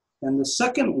initie. And the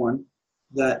second one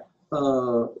that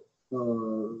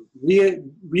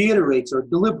reiterates or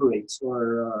deliberates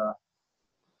or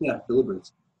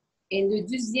deliberates. Et le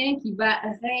deuxième qui va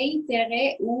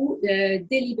réitérer ou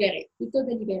délibérer, plutôt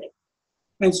délibérer.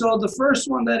 And so the first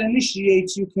one that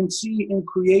initiates, you can see in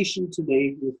creation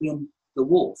today within the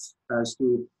wolf as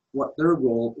to what their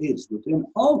role is within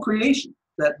all creation,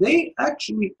 that they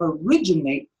actually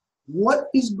originate what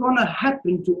is going to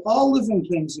happen to all living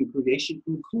things in creation,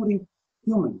 including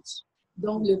humans.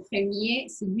 Donc, le premier,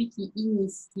 celui qui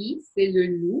initie, c'est le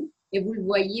loup. Et vous le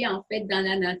voyez, en fait, dans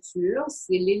la nature,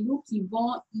 c'est les loups qui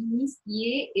vont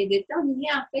initier et déterminer,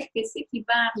 en fait, qu'est-ce qui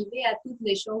va arriver à toutes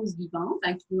les choses vivantes,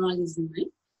 incluant les humains.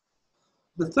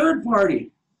 The third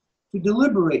party to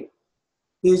deliberate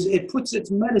is it puts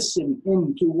its medicine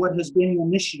into what has been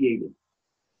initiated.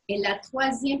 Et la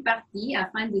troisième partie,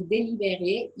 afin de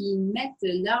délibérer, ils mettent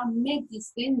leur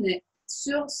médecine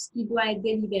sur ce qui doit être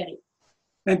délibéré.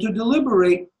 And to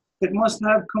deliberate, it must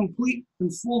have complete and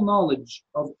full knowledge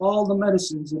of all the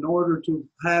medicines in order to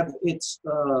have its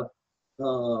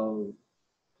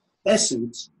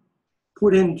essence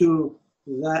put into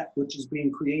that which is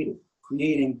being created,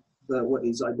 creating what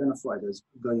is identified as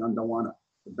Gayandawana,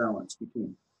 the balance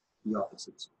between the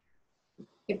opposites.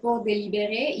 Et pour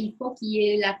délibérer, il faut qu'il y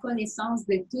ait la connaissance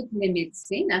de toutes les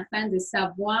médecines afin de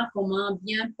savoir comment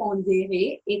bien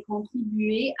pondérer et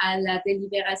contribuer à la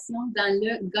délibération dans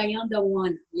le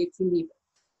Gayandawana, l'équilibre.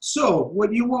 So,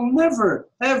 what you will never,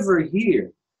 ever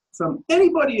hear from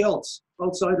anybody else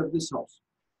outside of this house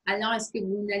Alors, est-ce que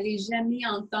vous n'allez jamais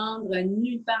entendre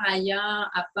nulle part ailleurs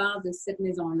à part de cette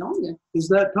maison longue? is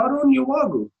that Tarun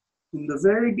Yawagu, in the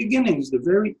very beginnings, the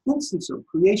very instance of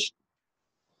creation,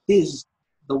 is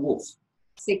the wolf.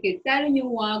 C'est que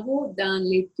Talunyuwago, dans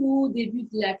les tout débuts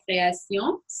de la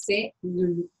création, c'est le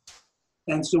loup.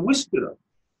 And Sawiskara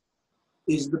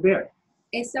is the bear.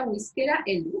 Et Sawiskera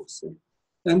est l'ours.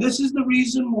 And this is the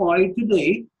reason why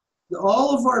today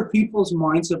all of our people's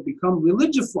minds have become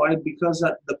religified, because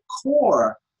at the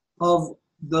core of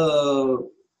the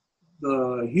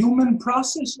human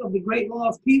process of the great law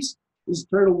of peace is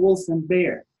turtle, wolf, and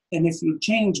bear. And if you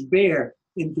change bear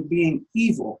into being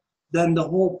evil, then the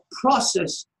whole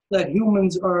process that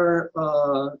humans are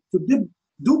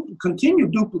continue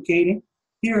duplicating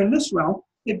here in this realm,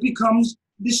 it becomes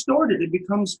distorted, it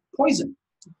becomes poison.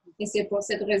 Et c'est pour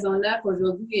cette raison-là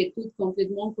qu'aujourd'hui est tout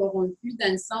complètement corrompu,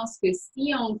 dans le sens que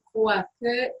si on croit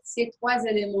que ces trois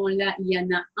éléments-là, il y en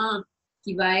a un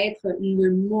qui va être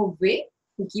le mauvais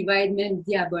ou qui va être même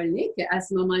diabolique, à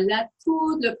ce moment-là,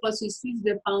 tout le processus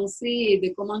de pensée et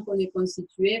de comment on est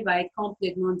constitué va être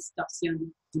complètement distorsionné.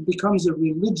 It becomes a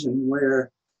religion where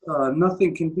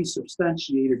nothing can be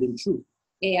substantiated in truth.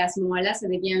 Et à ce moment-là, ça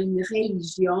devient une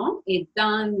religion et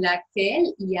dans laquelle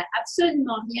il n'y a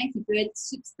absolument rien qui peut être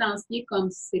substantié comme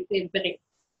si c'était vrai.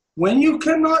 When you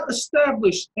cannot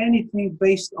establish anything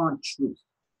based on truth,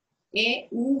 Et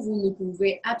où vous ne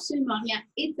pouvez absolument rien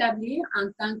établir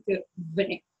en tant que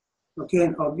vrai. okay,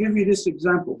 and I'll give you this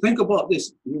example. Think about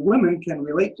this. You women can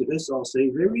relate to this, I'll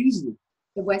say, very easily.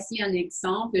 Et voici un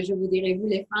exemple. Je vous dirai, vous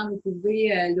les femmes, vous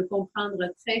pouvez le comprendre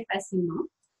très facilement.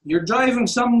 You're driving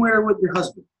somewhere with your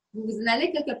husband. Vous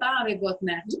allez quelque part avec votre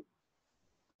mari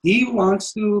He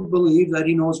wants to believe that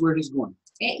he knows where he's going.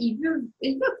 et il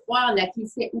veut croire là qu'il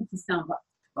sait où il s'en va.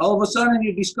 All of a sudden,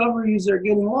 you discover they're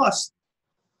getting lost.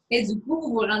 Et du coup,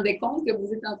 vous vous rendez compte que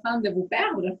vous êtes en train de vous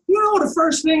perdre. You know, the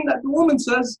first thing that the woman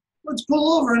says, let's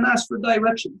pull over and ask for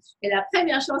directions. Et la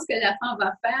première chose que la femme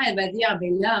va faire, elle va dire,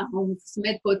 ben là, on se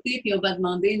met de côté puis on va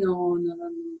demander où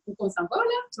on s'en va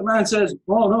là. The man says,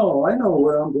 oh no, I know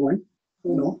where I'm going.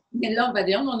 You know, Mais là, on va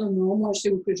dire, non, moi je sais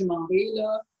où que je m'en vais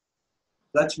là.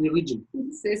 that's religion.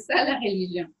 C'est ça la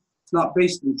religion. It's not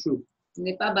based in truth. Ce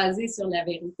n'est pas basé sur la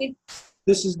vérité.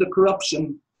 This is the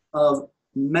corruption of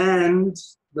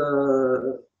man's,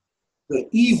 the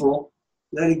evil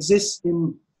that exists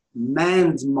in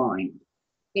man's mind.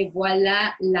 Et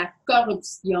voilà la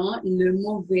corruption, le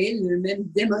mauvais, le même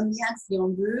démoniaque, si on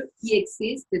veut, qui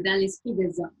existe dans l'esprit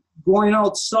des hommes. Going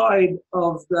outside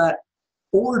of that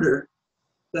order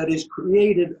that is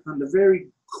created on the very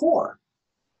core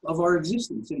of our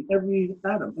existence in every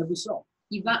atom, every cell.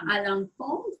 Il va à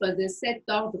l'encontre de cet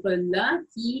ordre-là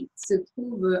qui se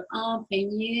trouve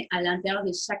imprégné à l'intérieur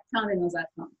de chacun de nos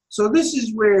atomes. So this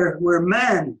is where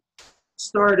man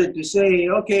started to say,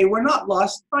 okay, we're not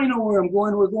lost. I know where I'm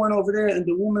going. We're going over there. And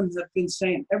the women have been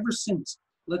saying ever since,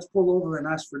 let's pull over and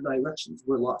ask for directions.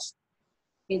 We're lost.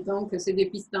 Et donc, c'est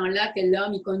depuis ce temps-là que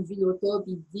l'homme, il conduit l'auto,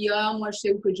 puis il dit, ah, moi, je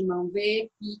sais où que je m'en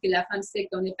vais, puis que la femme sait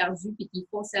qu'on est perdu, puis qu'il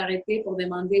faut s'arrêter pour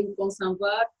demander où qu'on s'en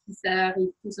va, puis ça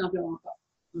arrive tout simplement pas.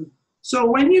 So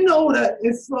when you know that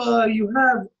if you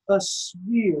have a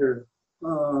sphere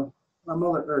on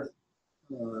Mother Earth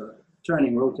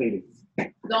turning, rotating,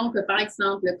 Donc, par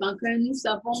exemple, quand que nous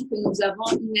savons que nous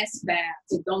avons une sphère,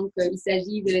 et donc il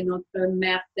s'agit de notre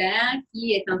mère Terre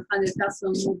qui est en train de faire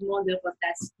son mouvement de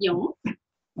rotation.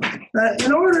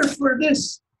 in order for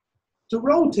this to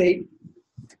rotate,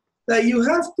 that you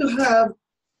have to have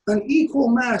an equal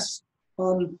mass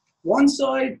on one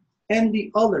side and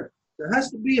the other. There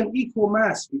has to be an equal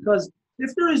mass, because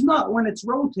if there is not, when it's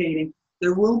rotating,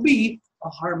 there will be a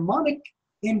harmonic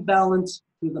imbalance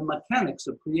to the mechanics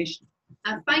of creation.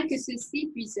 Afin que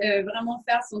ceci puisse vraiment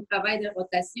faire son travail de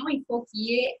rotation, il faut qu'il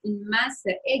y ait une masse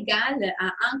égale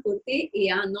à un côté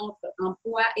et à un autre, un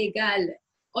poids égal.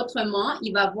 Autrement,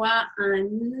 il va y avoir un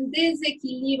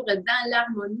déséquilibre dans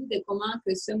l'harmonie de comment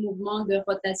que ce mouvement de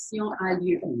rotation a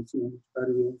lieu.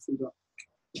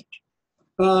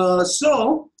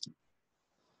 So,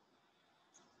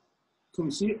 can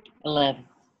we see it? 11.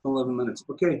 11 minutes.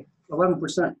 Okay,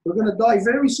 11%. We're going to die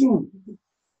very soon.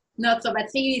 Notre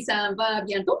batterie, ça va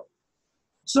bientôt.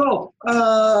 So,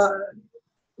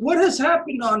 what has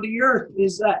happened on the earth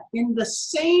is that in the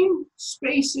same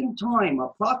space and time,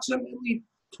 approximately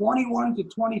 21 to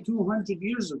 2200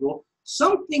 years ago,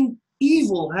 something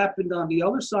evil happened on the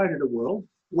other side of the world,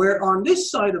 where on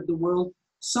this side of the world,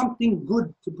 something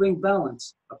good to bring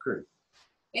balance occurred.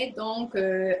 Et donc,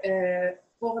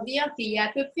 pour dire qu'il y a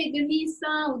à peu près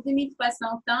 2100 ou 2300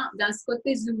 ans, dans ce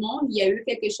côté du monde, il y a eu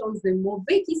quelque chose de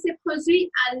mauvais qui s'est produit,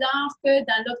 alors que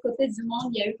dans l'autre côté du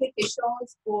monde, il y a eu quelque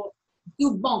chose pour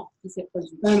tout bon qui s'est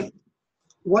produit. And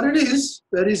what it is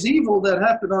that is evil that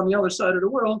happened on the other side of the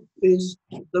world is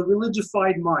the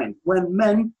religified mind, when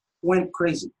men went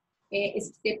crazy. Et ce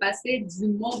qui s'est passé du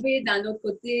mauvais dans l'autre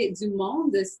côté du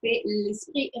monde, c'est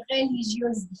l'esprit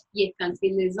religiosifié, quand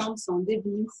les hommes sont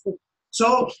devenus fous.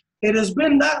 So it has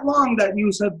been that long that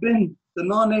you have been, the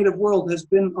non-native world has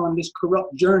been on this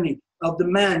corrupt journey of the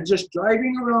man just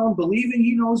driving around, believing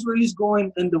he knows where he's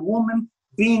going, and the woman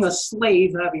being a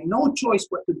slave, having no choice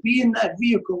but to be in that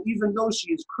vehicle, even though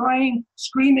she is crying,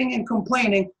 screaming, and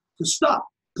complaining, to stop,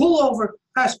 pull over,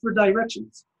 ask for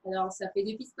directions. Alors, ça fait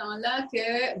depuis ce temps-là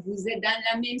que vous êtes dans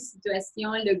la même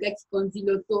situation, le gars qui conduit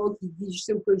l'auto, qui dit « je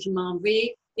sais où que je m'en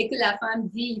vais », et que la femme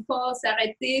dit « il faut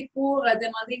s'arrêter pour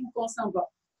demander où qu'on s'en va ».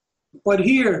 But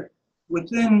here,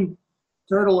 within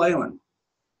Turtle Island,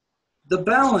 the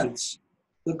balance,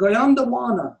 the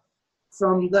Gyandawana,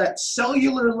 from that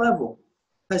cellular level,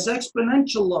 has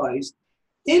exponentialized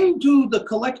into the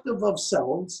collective of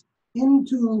cells,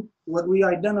 into what we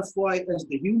identify as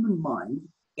the human mind.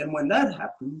 And when that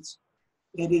happens,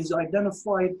 it is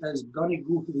identified as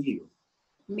Ganigu.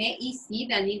 Mais ici,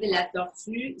 dans l'île de la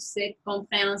Tortue, cette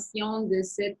compréhension de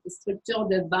cette structure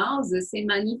de base s'est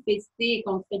manifestée et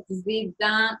concrétisée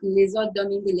dans les autres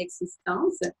domaines de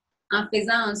l'existence, en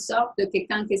faisant en sorte que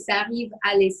quand que ça arrive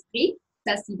à l'esprit,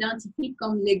 ça s'identifie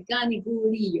comme le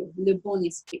Ganigu, le bon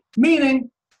esprit. Meaning,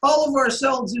 all of our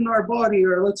cells in our body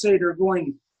are, let's say, they're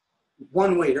going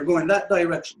one way, they're going that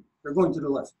direction, they're going to the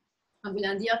left. En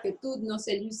voulant dire que toutes nos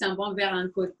cellules s'en vont vers un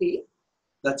côté.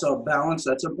 That's our balance,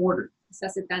 that's an order. Ça,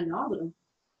 c'est un ordre.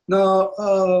 Now,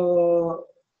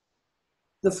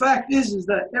 the fact is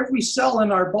that every cell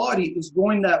in our body is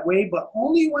going that way, but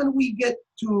only when we get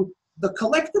to the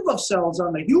collective of cells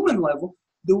on the human level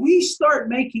do we start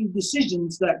making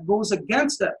decisions that goes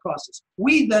against that process.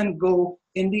 We then go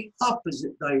in the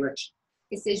opposite direction.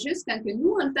 Et c'est juste quand que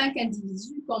nous, en tant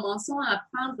qu'individus, commençons à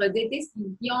prendre des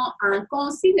décisions en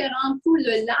considérant tout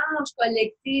le large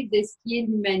collectif de ce qui est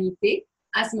l'humanité,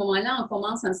 à ce moment-là, on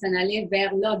commence à s'en aller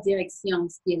vers l'autre direction,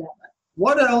 ce qui est là-bas.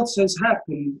 What else has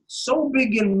happened so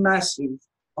big and massive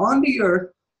on the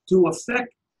earth to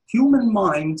affect human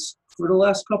minds for the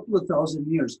last couple of thousand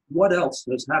years? What else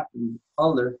has happened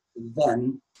other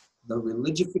than the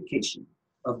religification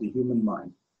of the human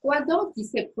mind? Quoi d'autre qui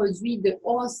s'est produit de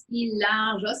aussi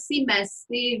large, aussi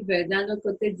massif dans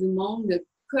notre côté du monde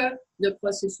que le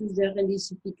processus de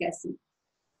religification?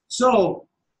 So,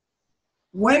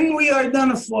 when we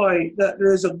identify that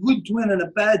there is a good twin and a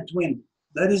bad twin,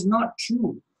 that is not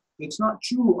true. It's not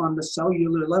true on the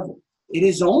cellular level. It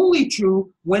is only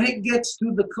true when it gets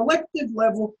to the collective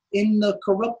level in the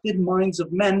corrupted minds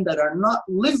of men that are not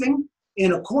living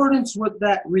in accordance with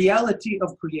that reality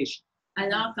of creation.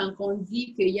 Alors, quand on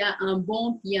dit qu'il y a un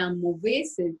bon puis un mauvais,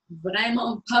 c'est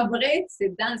vraiment pas vrai. C'est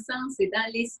dans le sens, c'est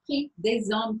dans l'esprit des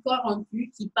hommes corrompus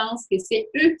qui pensent que c'est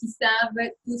eux qui savent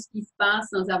tout ce qui se passe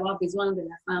sans avoir besoin de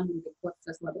la femme ou de quoi que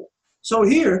ce soit d'autre. So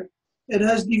here, it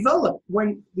has developed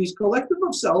when these collective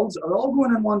of selves are all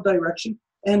going in one direction,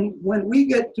 and when we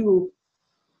get to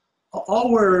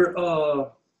our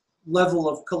level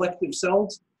of collective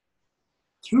selves,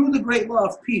 through the great law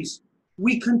of peace,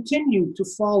 we continue to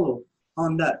follow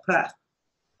on that path,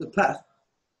 the path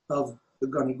of the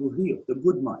Ganigurio, the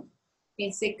good mind.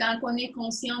 Et c'est quand on est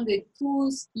conscient de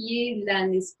tout ce qui est dans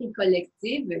l'esprit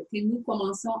collectif que nous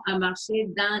commençons à marcher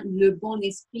dans le bon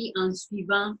esprit en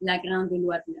suivant la grande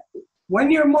loi de la paix.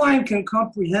 When your mind can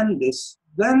comprehend this,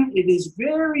 then it is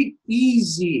very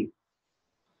easy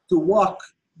to walk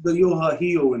the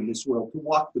yohahio in this world, to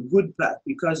walk the good path,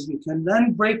 because you can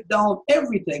then break down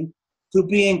everything to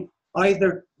being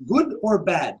either good or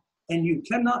bad, and you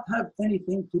cannot have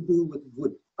anything to do with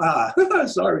good.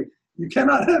 Sorry, you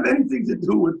cannot have anything to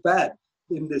do with bad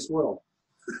in this world.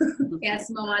 Et à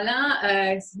ce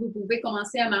moment-là, vous pouvez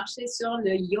commencer à marcher sur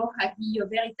le yohahio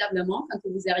véritablement quand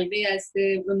vous arrivez à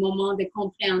ce moment de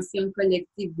compréhension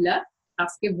collective-là,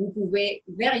 parce que vous pouvez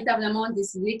véritablement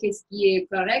décider qu'est-ce qui est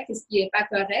correct, qu'est-ce qui n'est pas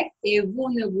correct, et vous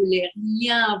ne voulez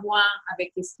rien avoir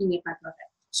avec ce qui n'est pas correct.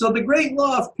 So the great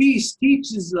law of peace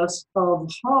teaches us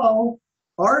of how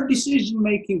our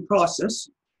decision-making process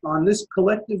on this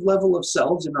collective level of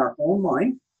selves in our own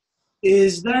mind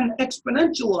is then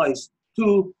exponentialized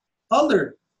to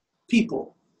other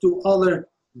people, to other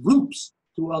groups,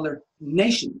 to other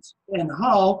nations, and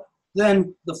how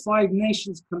then the Five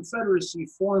Nations Confederacy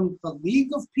formed a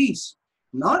League of Peace,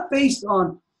 not based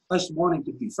on us wanting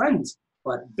to be friends,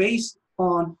 but based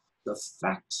on the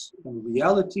facts and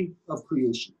reality of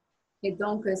creation. Et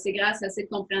donc, c'est grâce à cette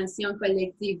compréhension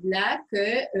collective-là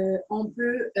qu'on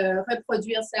peut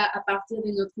reproduire ça à partir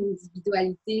de notre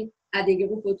individualité à des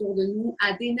groupes autour de nous,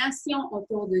 à des nations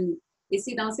autour de nous. Et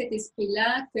c'est dans cet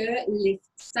esprit-là que les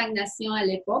 5 nations à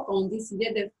l'époque ont décidé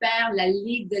de faire la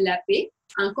Ligue de la paix,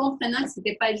 en comprenant que ce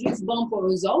n'était pas juste bon pour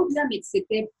eux autres, là, mais que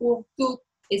c'était pour tout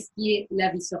ce qui est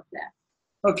la vie sur Terre.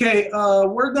 Okay,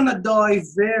 we're going to die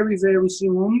very, very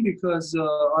soon because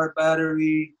our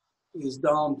battery is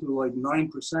down to like 9%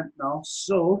 now.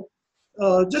 So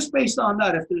just based on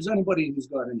that, if there's anybody who's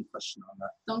got any question on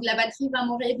that. Donc, la batterie va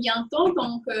mourir bientôt.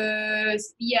 Donc,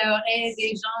 s'il y aurait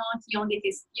des gens qui ont des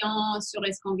questions sur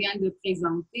ce qu'on vient de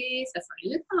présenter, ça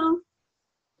serait le temps.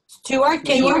 Stuart,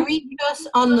 can you read us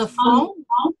on the phone?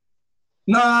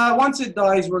 Nah, once it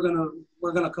dies, we're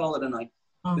gonna call it a night.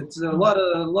 Oh. It's a lot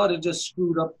of just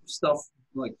screwed up stuff.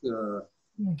 Like, gonna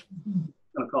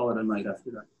call it a night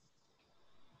after that.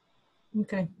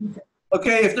 Okay.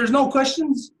 Okay, if there's no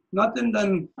questions, nothing,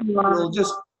 then we'll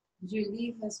just.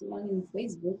 Julie has one in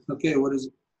Facebook. Okay, what is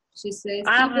it? She says,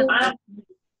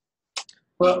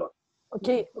 Well,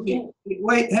 Okay.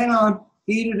 wait, hang on.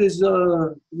 Edith is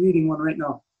reading one right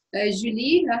now.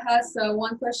 Julie has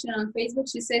one question on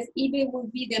Facebook. She says, Ibe will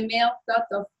be the male thought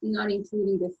of not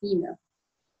including the female.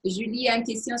 Julie a une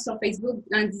question sur Facebook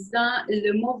en disant,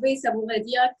 le mauvais, ça voudrait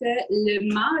dire que le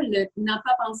mâle n'a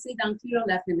pas pensé d'inclure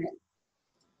la femelle.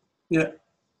 Yeah.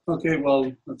 Okay,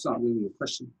 well, that's not really a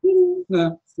question.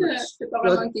 Yeah. C'est pas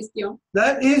vraiment une question.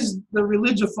 That is the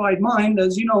religified mind,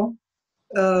 as you know.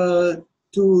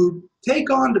 To take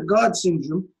on the God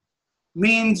syndrome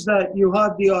means that you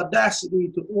have the audacity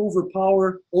to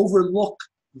overlook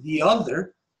the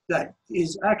other that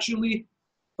is actually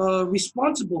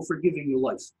responsible for giving you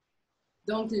life.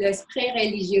 Donc, l'esprit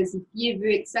religiosifié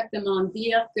veut exactement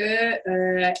dire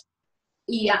que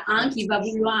il y a un qui va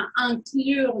vouloir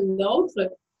inclure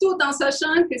l'autre, tout en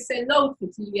sachant que c'est l'autre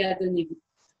qui lui a donné vie.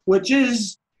 Which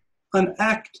is an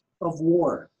act of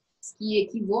war. Ce qui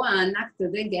équivaut à un acte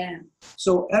de guerre.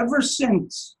 So ever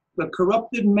since the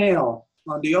corrupted male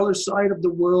on the other side of the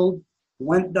world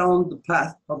went down the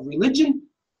path of religion,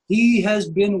 he has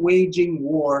been waging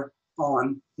war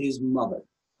on his mother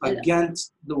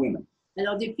against the women.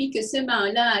 Alors, depuis que ce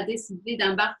mâle-là a décidé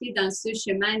d'embarquer dans ce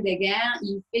chemin de guerre,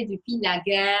 il fait depuis la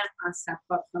guerre à sa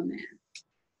propre mère.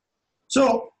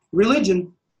 So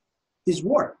religion is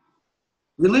war.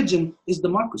 Religion is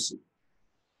democracy.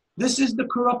 This is the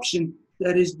corruption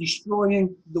that is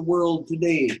destroying the world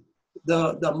today.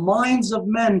 The minds of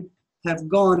men have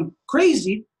gone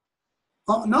crazy,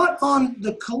 not on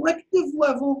the collective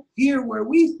level here where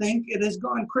we think it has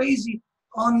gone crazy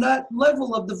on that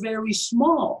level of the very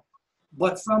small,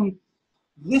 but from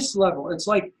this level. It's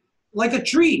like a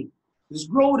tree is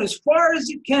grown as far as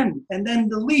it can, and then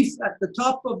the leaf at the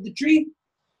top of the tree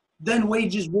then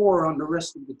wages war on the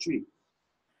rest of the tree.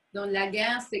 Donc, la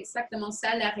guerre, c'est exactement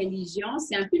ça, la religion.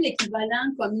 C'est un peu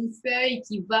l'équivalent comme une feuille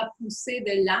qui va pousser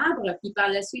de l'arbre, puis par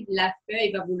la suite, la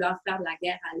feuille va vouloir faire la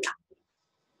guerre à l'arbre.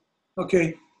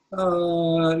 Okay.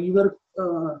 You got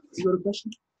a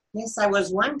question? Yes, I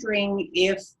was wondering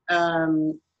if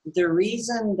the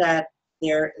reason that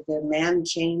the man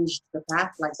changed the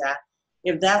path like that,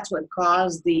 if that's what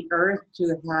caused the earth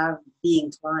to have be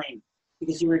inclined.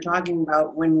 Because you were talking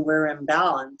about when we're in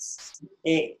balance,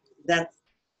 that's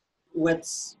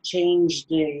what's changed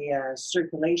the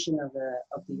circulation of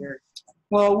the earth.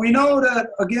 Well, we know that,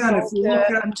 again, if you look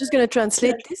at... I'm just going to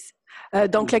translate this.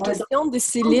 Donc, la question de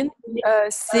Céline,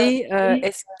 c'est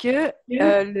est-ce que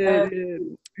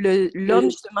l'homme,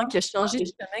 justement, qui a changé de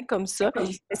chemin comme ça,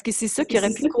 est-ce que c'est ça qui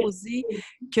aurait pu causer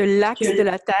que l'axe de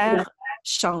la Terre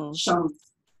change?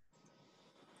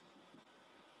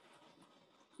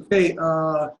 Okay,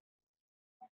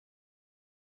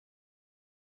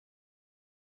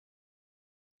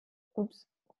 Oups.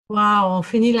 Wow, on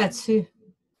finit là-dessus.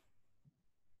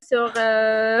 Sur, sur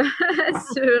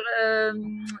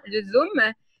le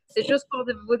Zoom, c'est juste pour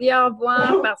vous dire au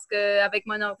revoir parce qu'avec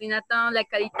mon ordinateur, la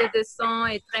qualité de son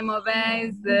est très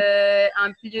mauvaise.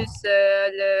 En plus,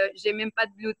 j'ai même pas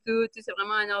de Bluetooth, c'est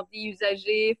vraiment un ordi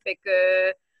usagé, fait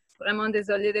que vraiment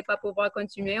désolée de ne pas pouvoir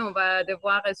continuer. On va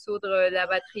devoir résoudre la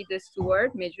batterie de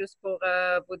Stuart, mais juste pour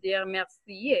vous dire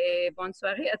merci et bonne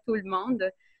soirée à tout le monde.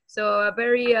 So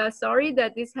very sorry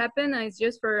that this happened. It's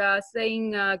just for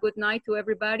saying good night to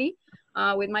everybody.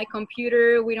 With my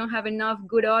computer, we don't have enough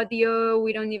good audio.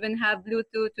 We don't even have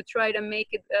Bluetooth to try to make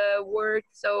it work.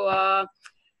 So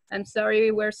I'm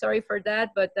sorry. We're sorry for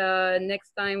that. But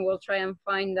next time we'll try and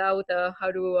find out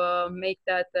how to make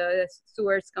that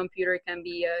Stuart's computer can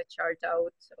be charged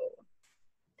out. So.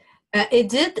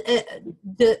 Edith,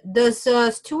 does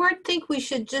Stuart think we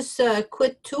should just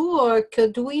quit too, or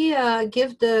could we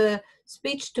give the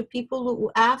speech to people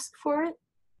who ask for it?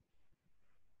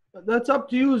 that's up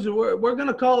to you. We're going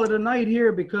to call it a night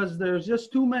here because there's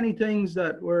just too many things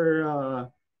that were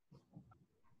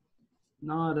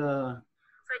not... So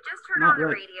I just heard not on the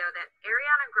right. radio that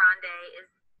Ariana Grande is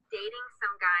dating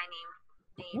some guy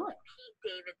named What? Pete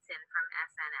Davidson from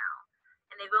SNL.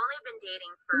 And they've only been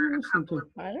dating for a couple of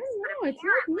weeks. I don't but know. It's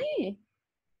not apparently me.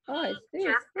 Oh, I he see.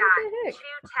 just What got the heck? 2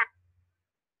 texts.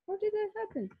 How did that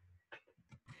happen?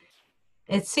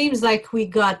 It seems like we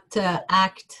got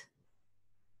hacked.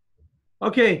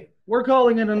 Okay, we're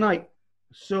calling it a night.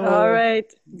 So... All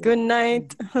right. Good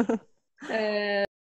night.